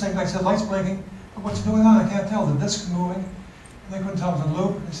said, what's this thing? I said, light's blinking, but what's going on? I can't tell. The disk's moving. And they couldn't tell it was a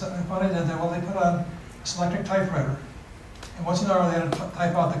loop. They said, what they did, well, they put on a selectric typewriter. And once an hour, they had to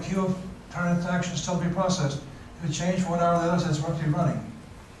type out the queue of transactions still to be processed. If it changed from 1 hour to the other, it's supposed to be running.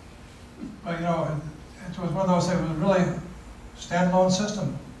 But you know, it was one of those, it was really a standalone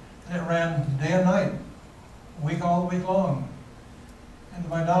system. And it ran day and night, all week long. And to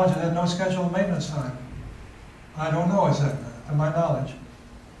my knowledge, it had no scheduled maintenance time. I don't know, I said, to my knowledge.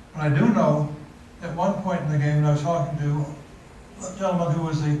 But I do know at one point in the game, I was talking to a gentleman who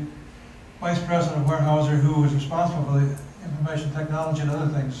was the vice president of Weyerhaeuser, who was responsible for the information technology and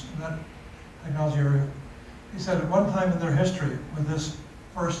other things in that technology area. He said at one time in their history with this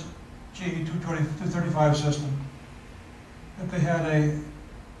first GE 235 system, that they had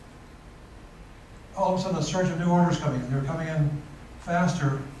all of a sudden a surge of new orders coming in. They were coming in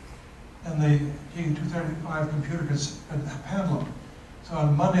faster than the GE 235 computer could handle them. So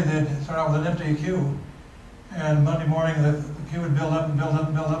on Monday they'd start out with an empty queue, and Monday morning the queue would build up and build up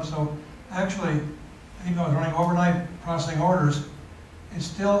and build up. So actually, even though it was running overnight processing orders, it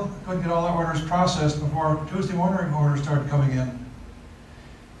still couldn't get all the orders processed before Tuesday morning orders started coming in.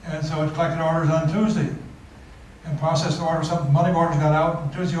 And so it collected orders on Tuesday and processed the orders. Some Monday orders got out,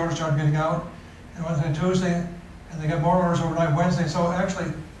 and Tuesday orders started getting out, and Wednesday, Tuesday, and they got more orders overnight Wednesday. So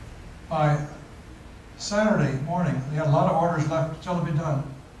actually, by Saturday morning, they had a lot of orders left still to be done.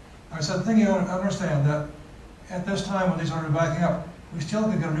 I said, the thing you understand that at this time when these orders are backing up, we still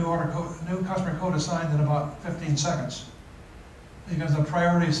could get a new order code, a new customer code assigned in about 15 seconds because of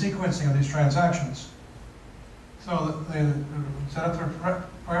priority sequencing of these transactions. So they set up their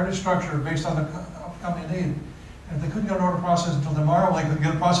priority structure based on the company need. And if they couldn't get an order processed until tomorrow, well, they couldn't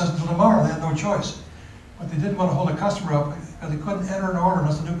get it processed until tomorrow. They had no choice. But they didn't want to hold a customer up because they couldn't enter an order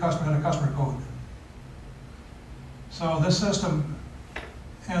unless the new customer had a customer code. So this system,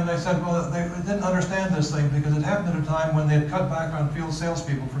 and they said, well, they didn't understand this thing because it happened at a time when they had cut back on field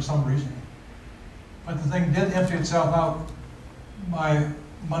salespeople for some reason. But the thing did empty itself out by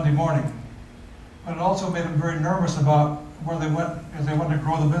Monday morning. But it also made them very nervous about where they went because they wanted to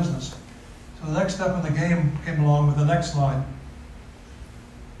grow the business. So the next step in the game came along with the next slide.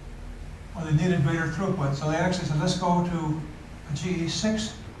 well, they needed greater throughput. So they actually said, let's go to a GE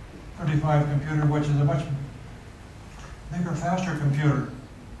 635 computer, which is a much bigger, faster computer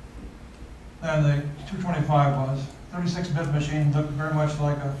than the 225 was. 36-bit machine looked very much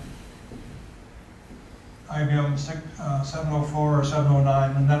like a IBM 704 or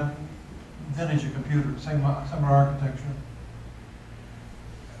 709, and that vintage computer, similar architecture.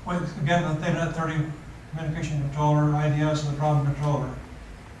 Again, they had 30 communication controller, IDS, and the problem controller.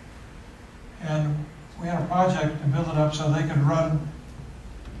 And we had a project to build it up so they could run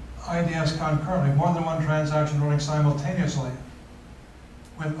IDS concurrently, more than one transaction running simultaneously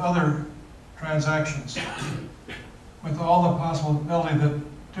with other transactions, with all the possibility that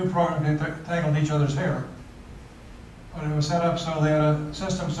two programs get tangled in each other's hair. But it was set up so they had a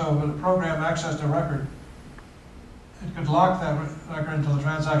system so when a program accessed a record, it could lock that record until the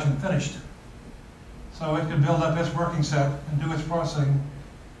transaction finished. So it could build up its working set and do its processing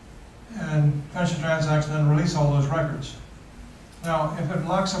and finish the transaction and release all those records. Now, if it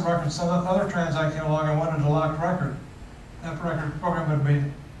locks a record, some other transaction came along and wanted a locked record, that program would be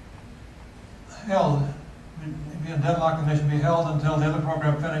held, it'd be in deadlock condition, be held until the other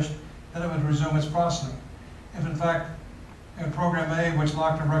program finished, then it would resume its processing. If in fact, in program A, which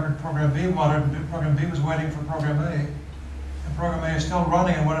locked a record program B wanted, and program B was waiting for program A, and program A is still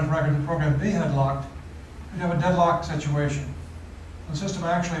running and wanted a record that program B had locked, we'd have a deadlock situation. The system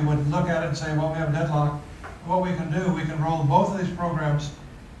actually would look at it and say, well, we have a deadlock. What we can do, we can roll both of these programs,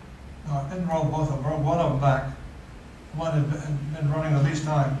 no, didn't roll both of them, roll one of them back. One had been running the least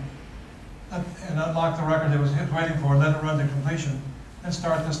time, and unlock the record it was waiting for, let it run to completion, and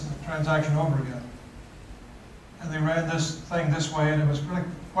start this transaction over again. And they ran this thing this way, and it was really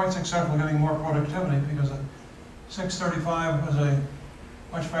quite successful, getting more productivity because the 635 was a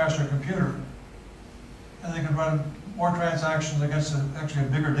much faster computer, and they could run more transactions against actually a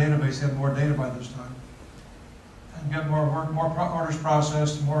bigger database. They had more data by this time, and get more work, more orders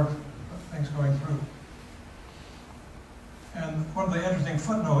processed, more things going through. And one of the interesting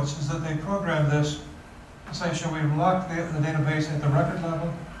footnotes is that they programmed this to say, should we lock the database at the record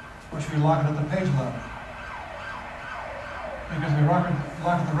level, or should we lock it at the page level? Because if we lock it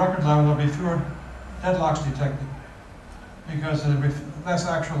at the record level, there'll be fewer deadlocks detected. Because that's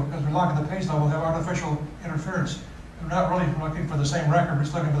actual, because we lock at the page level, we'll have artificial interference. We're not really looking for the same record, we're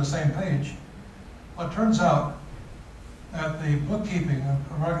just looking for the same page. Well, it turns out that the bookkeeping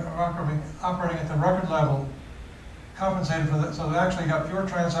of operating at the record level compensated for that, so they actually got fewer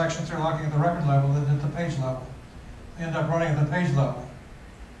transactions through locking at the record level than at the page level. They end up running at the page level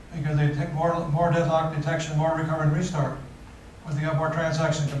because they take more deadlock detection, more recover and restart, but they got more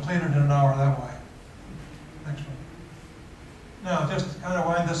transactions completed in an hour that way. Next one. Now, just to kind of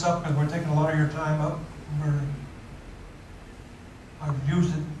wind this up because we're taking a lot of your time up. I've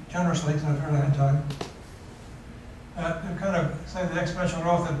used it generously because I've heard ahead of time. To kind of say the exponential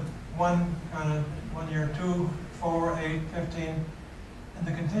growth at 1 year, 2, 4, 8, 15, and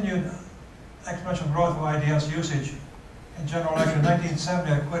the continued exponential growth of IDS usage. In General Electric, in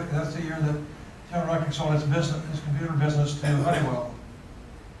 1970, I quit because that's the year that General Electric sold its computer business to Honeywell.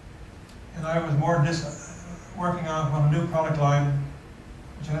 And I was more working on a new product line,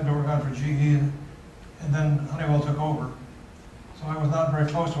 which I had to work on for GE, and then Honeywell took over. So I was not very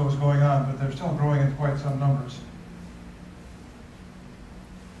close to what was going on, but they're still growing in quite some numbers.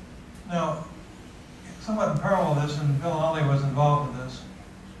 Now, somewhat in parallel to this, and Bill Ollie was involved in this,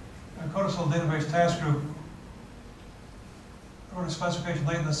 the Codicil Database Task Group wrote a specification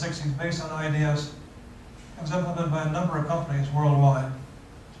late in the 60s based on IDS. It was implemented by a number of companies worldwide.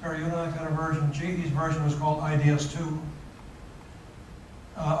 It's a very unique kind of version. GE's version was called IDS-2.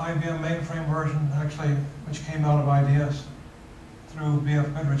 IBM mainframe version, actually, which came out of IDS through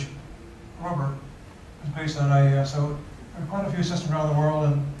BF Goodrich Rubber, was based on IDS. So there are quite a few systems around the world,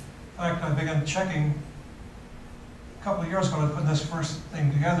 and in fact, I began checking a couple of years ago. I put this first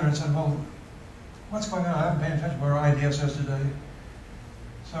thing together and said, well, what's going on? I haven't paid attention to where IDS is today.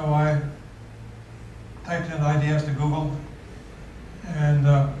 So I typed in IDS to Google and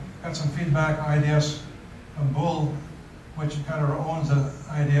got some feedback. IDS from Bull, which kind of owns the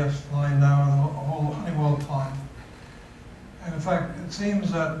IDS line now and the whole Honeywell line. And in fact, it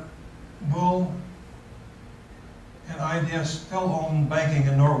seems that Bull and IDS still own banking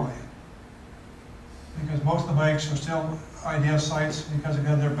in Norway, because most of the banks are still IDS sites because,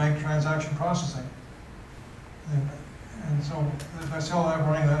 again, they're bank transaction processing. And so they're still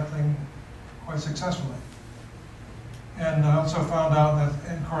running that thing quite successfully. And I also found out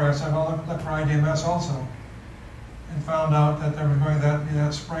that in Korea, I said, well, look for IDMS also, and found out that they were going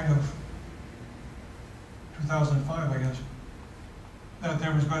that spring of 2005, I guess. that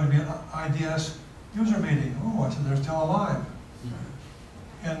there was going to be an IDS user meeting. Oh, I said, they're still alive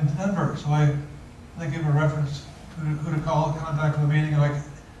in Denver. So they gave a reference to who to call, contact for the meeting, and I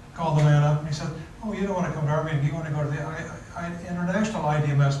called the man up, and he said, oh, you don't want to come to our meeting, you want to go to the international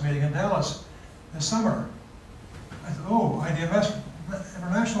IDMS meeting in Dallas this summer. I said, oh, IDMS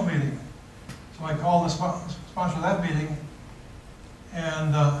international meeting. So I called the sponsor of that meeting,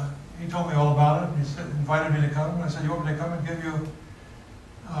 and he told me all about it. He said, invited me to come, and I said, you want me to come and give you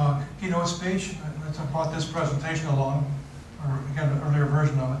a keynote speech? I brought this presentation along, or again, an earlier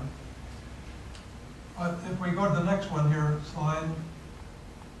version of it. But if we go to the next one here, slide.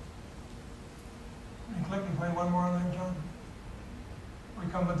 Can you click and play one more on there, John? We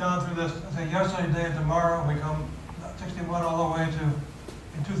come down through this, I say yesterday, today, and tomorrow. We come 61 all the way to,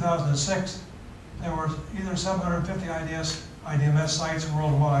 in 2006, there were either 750 IDMS sites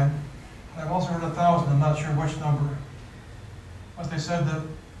worldwide. And I've also heard 1,000, I'm not sure which number. But they said that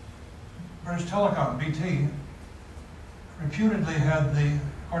British Telecom, BT, reputedly had the,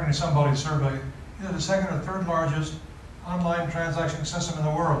 according to somebody's survey, either the second or third largest online transaction system in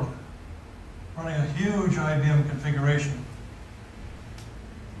the world, running a huge IBM configuration.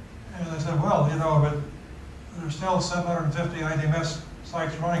 And they said, well, you know, but there's still 750 IDMS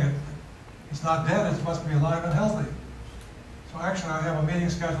sites running it. It's not dead, it must be alive and healthy. So actually I have a meeting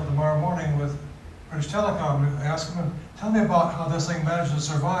scheduled tomorrow morning with British Telecom to ask them, tell me about how this thing managed to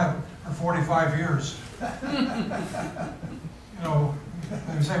survive for 45 years. You know,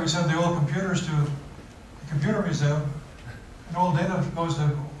 they say we send the old computers to the computer museum, and old data goes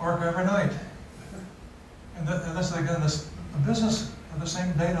to work every night. And this again, the business of the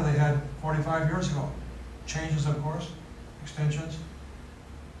same data they had 45 years ago. Changes, of course, extensions.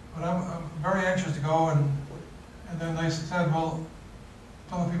 But I'm very anxious to go, and then they said, well,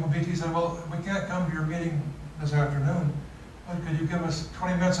 some of the people at BT said, well, we can't come to your meeting this afternoon, but could you give us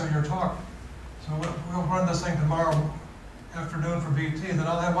 20 minutes of your talk? So we'll run this thing tomorrow afternoon for BT, and then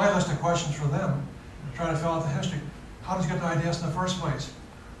I'll have my list of questions for them, try to fill out the history. How did you get to IDS in the first place?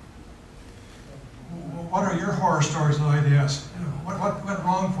 What are your horror stories of IDS? You know, what went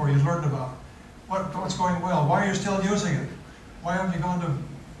wrong for you learned about? What's going well? Why are you still using it? Why haven't you gone to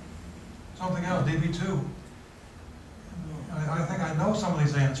something else, DB2? I think I know some of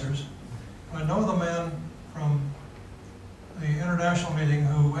these answers. I know the man from the international meeting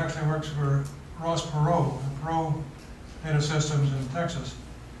who actually works for Ross Perot Data Systems in Texas.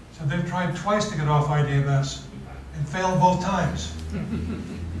 So they've tried twice to get off IDMS and failed both times.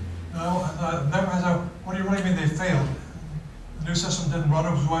 Now, what do you really mean they failed? The new system didn't run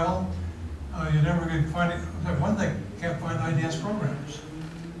as well. You never could find it. One thing, you can't find IDS programmers.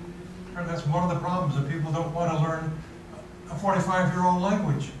 And that's one of the problems, that people don't want to learn a 45-year-old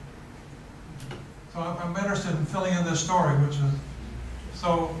language. So I'm interested in filling in this story, which is,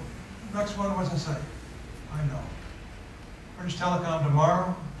 so next one, what's it say? I know. British Telecom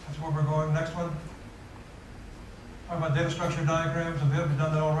tomorrow, that's where we're going. Next one. Talk about data structure diagrams. Have you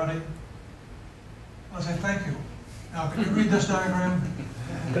done that already? I'll say thank you. Now, can you read this diagram?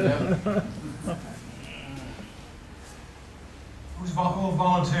 Who will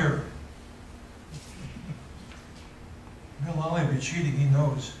volunteer? Bill Lally will be cheating, he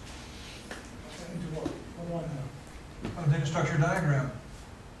knows. A data structure diagram.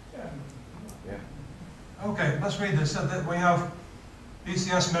 Yeah. Okay, let's read this. We have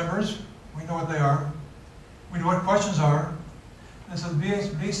BCS members. We know what they are. We know what questions are. It says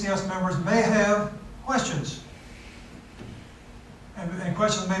BCS members may have questions. And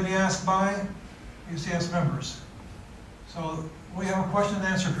questions may be asked by BCS members. So we have a question and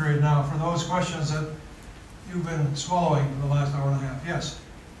answer period now for those questions that you've been swallowing for the last hour and a half. Yes?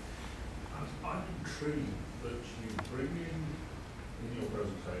 I'm intrigued that you bring in your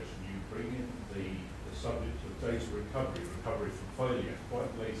presentation, you bring in the subject of data recovery from failure,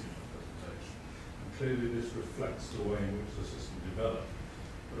 quite late in the presentation. And clearly this reflects the way in which the system developed.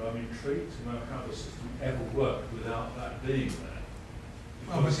 But I'm intrigued to know how the system ever worked without that being there.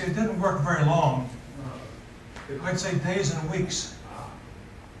 Well, but see, it didn't work very long. I'd say days and weeks.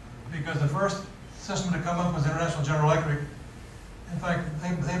 Because the first system to come up was International General Electric. In fact, they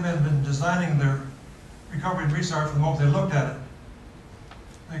had been designing their recovery and restart from the moment they looked at it.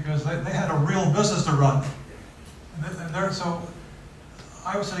 Because they had a real business to run. So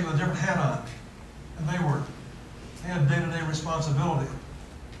I was sitting with a different hat on, and they weren't. They had day-to-day responsibility.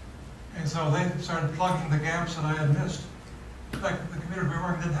 And so they started plugging the gaps that I had missed. In fact, the computer we were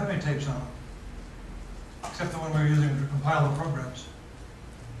working didn't have any tapes on them, except the one we were using to compile the programs.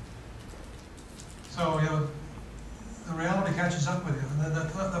 So, you know, the reality catches up with you. And then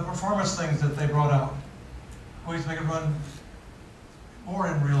the performance things that they brought out, ways to make it run or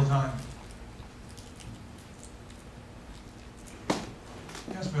in real time.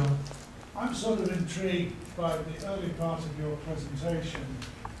 Yes, Bill? I'm sort of intrigued by the early part of your presentation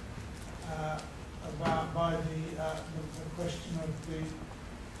by the question of the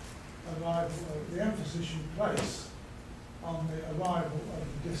arrival, the emphasis you place on the arrival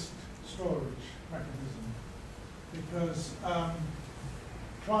of the disk storage mechanism. Because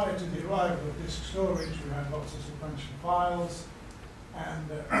prior to the arrival of disk storage, we had lots of sequential files, and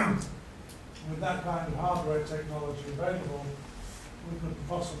with that kind of hardware technology available, we couldn't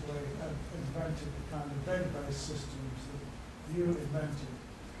possibly have invented the kind of database systems that you invented.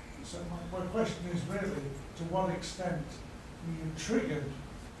 So my question is really, to what extent you triggered,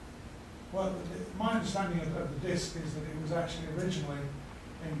 well, my understanding of the disk is that it was actually originally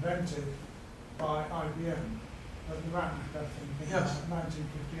invented by IBM at the RATMAC, I think, in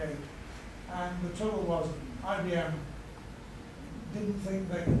 1958. And the trouble was, IBM didn't think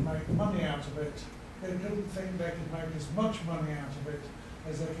they could make money out of it. They didn't think they could make as much money out of it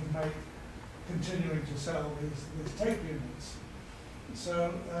as they could make continuing to sell these tape units.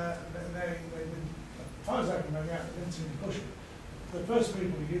 So they didn't, as far as I can make out, they didn't seem to push it. The first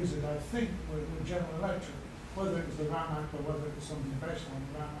people to use it, I think, were General Electric. Whether it was the RATMAC or whether it was something based on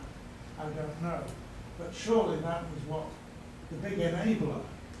the RATMAC, I don't know. But surely that was what the big enabler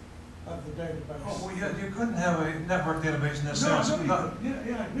of the database. Oh, well, you couldn't have a network database in that sense. No,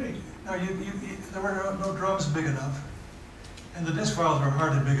 yeah, I agree. No, there were no drums big enough, and the disk files were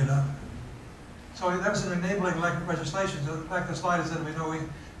hardly big enough. So that was an enabling legislation. So back to the slide, it said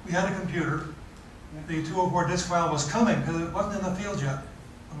we had a computer. The 204 disk file was coming because it wasn't in the field yet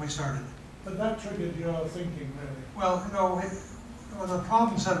when we started. But that triggered your thinking, really. Well, the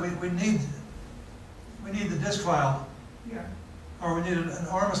problem said we need the disk file, Yeah. or we needed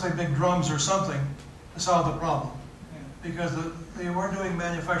enormously big drums or something to solve the problem. Yeah. Because they weren't doing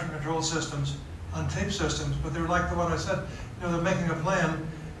manufacturing control systems on tape systems, but they were like the one I said, they're making a plan,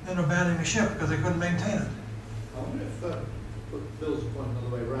 then abandoning the ship because they couldn't maintain it. I wonder if Bill's point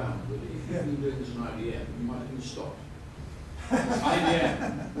another way around, that if you've been doing this in IDM, you might have been stopped.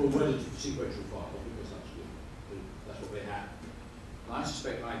 IDM will wedded to sequential files because that's what they had. And I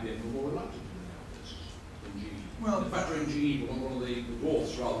suspect IBM were more reluctant to bring out this than GE. Well, the factor in GE were one of the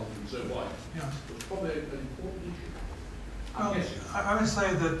dwarfs rather than so wide. Yeah. It was probably an important issue. Well, I would say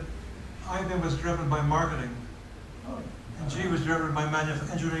that IBM was driven by marketing, and GE was driven by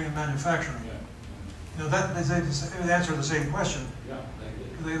engineering and manufacturing. Yeah. That they answer the same question. Yeah,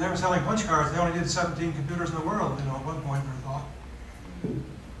 they did. They were selling punch cards. They only needed 17 computers in the world, at one point, we thought.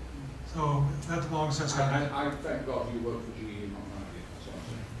 So that's long since gone. I thank God you work for GE and not IBM. That's what I'm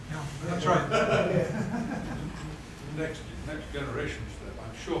saying. Yeah, that's right. Next generation step,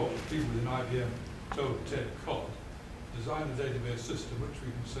 I'm sure people within IBM told Ted Codd, design a database system which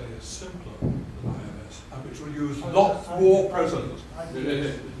we can say is simpler than IMS and which will use lots more processors.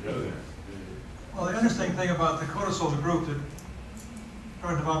 Well, the interesting thing about the Codasol group that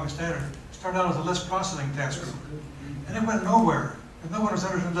started developing standard started out as a list processing task group, and it went nowhere. And no one was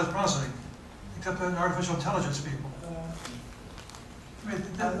interested in list processing, except the artificial intelligence people. I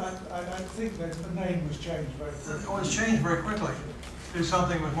think that the name was changed very quickly. It was changed very quickly to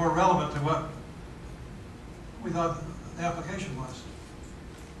something that was more relevant to what we thought the application was.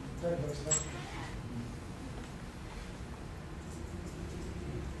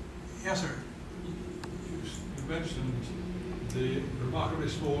 Yes, sir. You mentioned the remarkably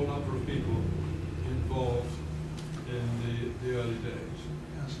small number of people involved in the early days.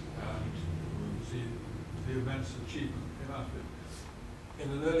 Yes. And the immense achievement came out of it. In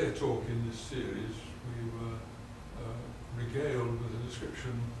an earlier talk in this series, we were regaled with a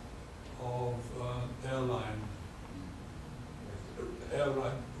description of airline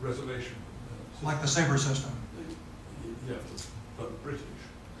reservation. Like the Sabre system. Yeah, but British.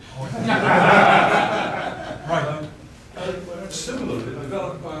 Right. Similarly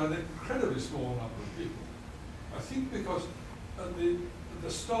developed by an incredibly small number of people. I think because at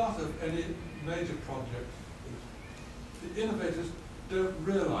the start of any major project, the innovators don't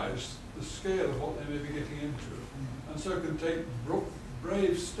realise the scale of what they may be getting into, and so can take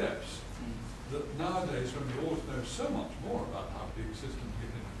brave steps that nowadays, when we all know so much more about how big systems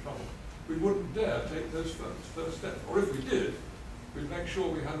get into trouble, we wouldn't dare take those first steps. Or if we did, we'd make sure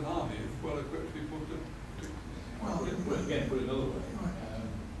we had an army of well-equipped people to Well, again, put it another way,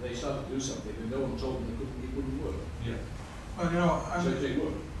 they started to do something and no one told them it wouldn't work. Yeah. Well, So it did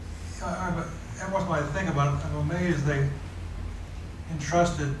work. that was my thing about it. I'm amazed they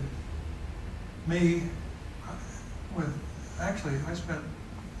entrusted me with, actually, I spent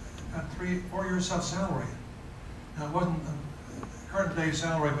about 3-4 years of salary. Now, it wasn't current day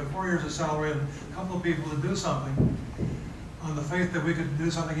salary, but 4 years of salary and a couple of people to do something on the faith that we could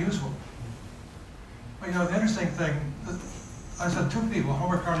do something useful. But you know, the interesting thing, I said 2 people,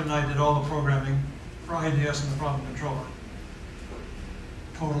 Homer Carney and I did all the programming for IDS and the problem controller.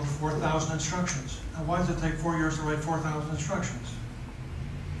 Total 4,000 instructions. Now why does it take 4 years to write 4,000 instructions?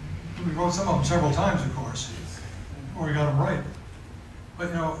 We wrote some of them several times, of course, before we got them right. But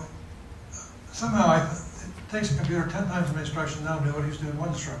you know, somehow it takes a computer 10 times as many instructions now to do what he's doing 1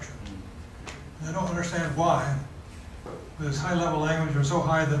 instruction. And I don't understand why. This high-level language are so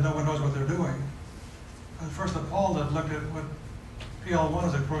high that no one knows what they're doing. But first of all, that looked at what PL1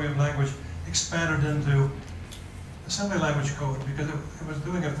 as a programming language expanded into assembly language code because it was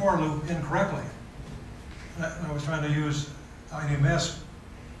doing a for loop incorrectly. And I was trying to use IDMS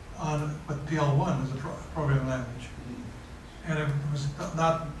on with PL1 as a programming language. And it was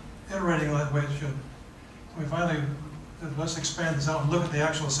not iterating the way it should. So we finally said, let's expand this out and look at the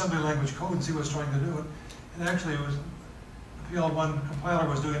actual assembly language code and see what's trying to do it. And actually it was, the PL1 compiler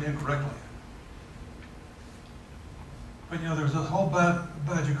was doing it incorrectly. But you know, there was this whole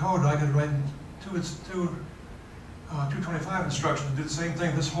batch of code I could write in 225 instructions to do the same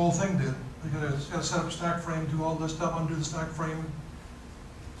thing this whole thing did. You got to set up a stack frame, do all this stuff, undo the stack frame.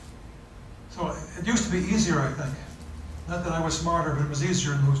 So it used to be easier, I think. Not that I was smarter, but it was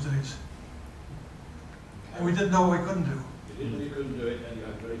easier in those days. And we didn't know what we couldn't do. You didn't know you couldn't do it, and you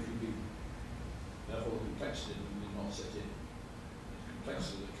had very few people. Therefore, the complexity did not set in. The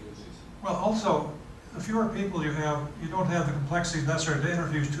complexity that kills it. Well, also, the fewer people you have, you don't have the complexity necessary to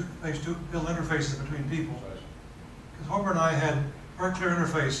build interfaces between people. Because Homer and I had a very clear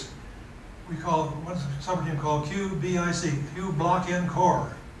interface. We called, what's a subroutine called QBIC, Q Block In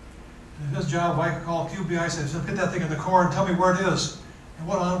Core. And his job, I call QBIC, so get that thing in the core and tell me where it is. And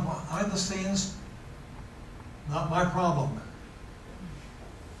what on behind the scenes, not my problem.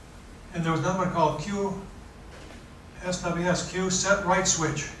 And there was another one called SWS, Q Set Right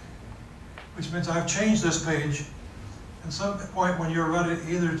Switch, which means I've changed this page. At some point when you're ready,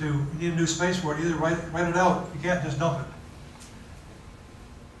 either to you need a new space for it, either write it out. You can't just dump it.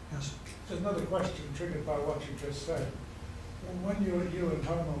 Yes. There's another question triggered by what you just said. When you and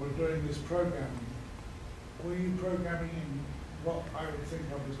Homer were doing this programming, were you programming in what I would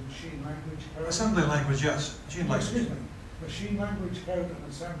think of as machine language code? Assembly language, yes. Machine language. Excuse me. Machine language code and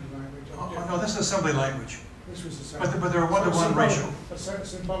assembly language are different. No, this is assembly language. This was assembly. But there are one-to-one ratio. A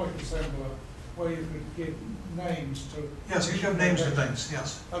symbolic assembler where you could give names to... Yes, you give names to things,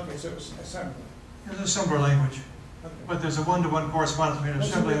 yes. Okay, so it was assembly. It's a similar language. Okay. But there's a one-to-one correspondence between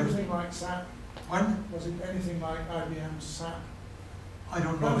assembly and... Was it anything like SAP? Pardon? Was it anything like IBM's SAP? I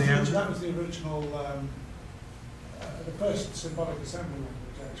don't know the answer. That was the original, the first symbolic assembly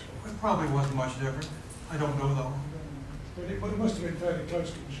language, actually. It probably wasn't much different. I don't know though. But it must have been fairly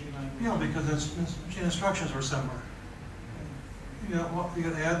close to machine language. Yeah, because machine instructions were similar. You know, you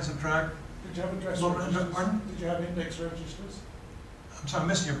could add, subtract. Did you have address registers? Pardon? Did you have index registers? I'm sorry, I'm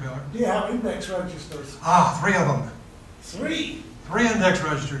missing your bill. Do you have index registers? Ah, 3 of them. 3? 3 index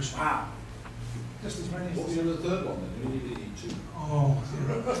registers. Wow. Just as many as... What was the third one then? You needed 2. Oh.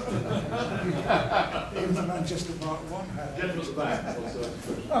 Even the Manchester Mark I had. Gentleman at the back.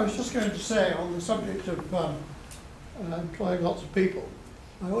 I was just going to say, on the subject of employing lots of people,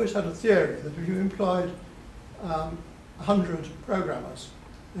 I always had a theory that if you employed 100 programmers,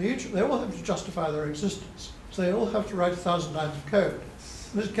 they all have to justify their existence. So they all have to write 1,000 lines of code.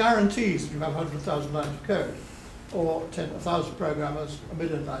 This guarantees that you have 100,000 lines of code, or 1,000 programmers,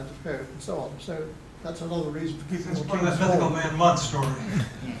 1,000,000 lines of code, and so on. So that's another reason for keeping It's the part of team that mythical small. man month story.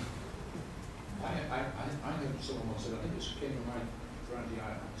 I heard someone once said, I think this came from the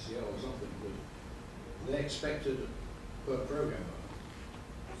ICL or something, but they expected per programmer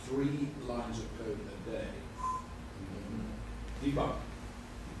 3 lines of code a day. Debug.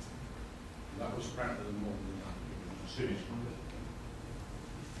 That was apparently the more than that. It was finished.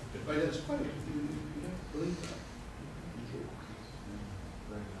 But that's quite, you don't believe that.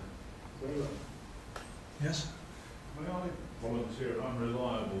 Very well. Yes? May I volunteer an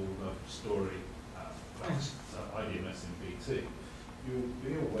unreliable story about Please. IDMS and BT? You'll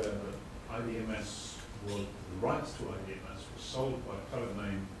be aware that IDMS was, the rights to IDMS were sold by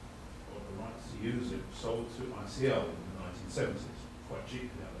Cullinane, or the rights to use it sold to ICL in the 1970s, quite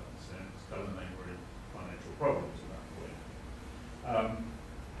cheaply, I understand, because Cullinane were in financial problems at that point.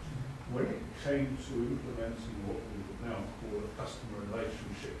 When it came to implementing what we would now call a customer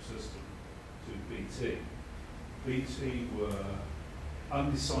relationship system to BT, BT were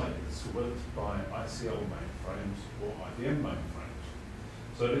undecided as to whether to buy ICL mainframes or IBM mainframes.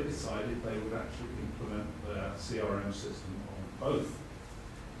 So they decided they would actually implement their CRM system on both,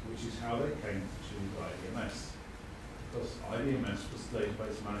 which is how they came to choose IDMS. Because IDMS was the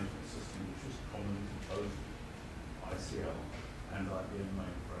database management system which was common to both ICL and IBM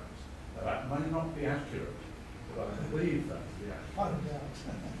mainframes. Now that may not be accurate, but I believe that to be accurate. I don't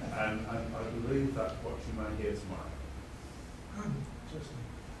doubt. And I believe that's what you may hear tomorrow. Good. Interesting.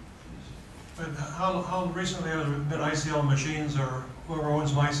 And how recently has it been ICL machines or whoever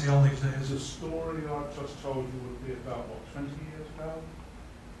owns my ICL these There's days? a story I've just told you would be about, what, 20 years ago?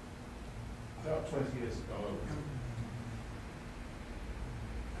 About 20 years ago.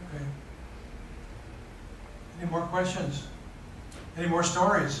 Okay. Any more questions? Any more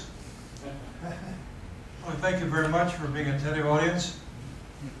stories? Well, thank you very much for being an attentive audience.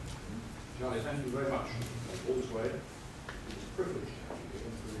 Charlie, thank you very much. Always way. It was a privilege to have you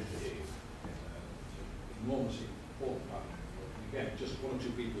given for today. It's an enormously important part. And again, just one or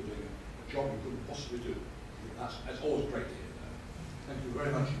two people doing a job you couldn't possibly do. That's always great to hear. Thank you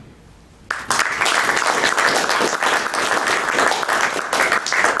very much.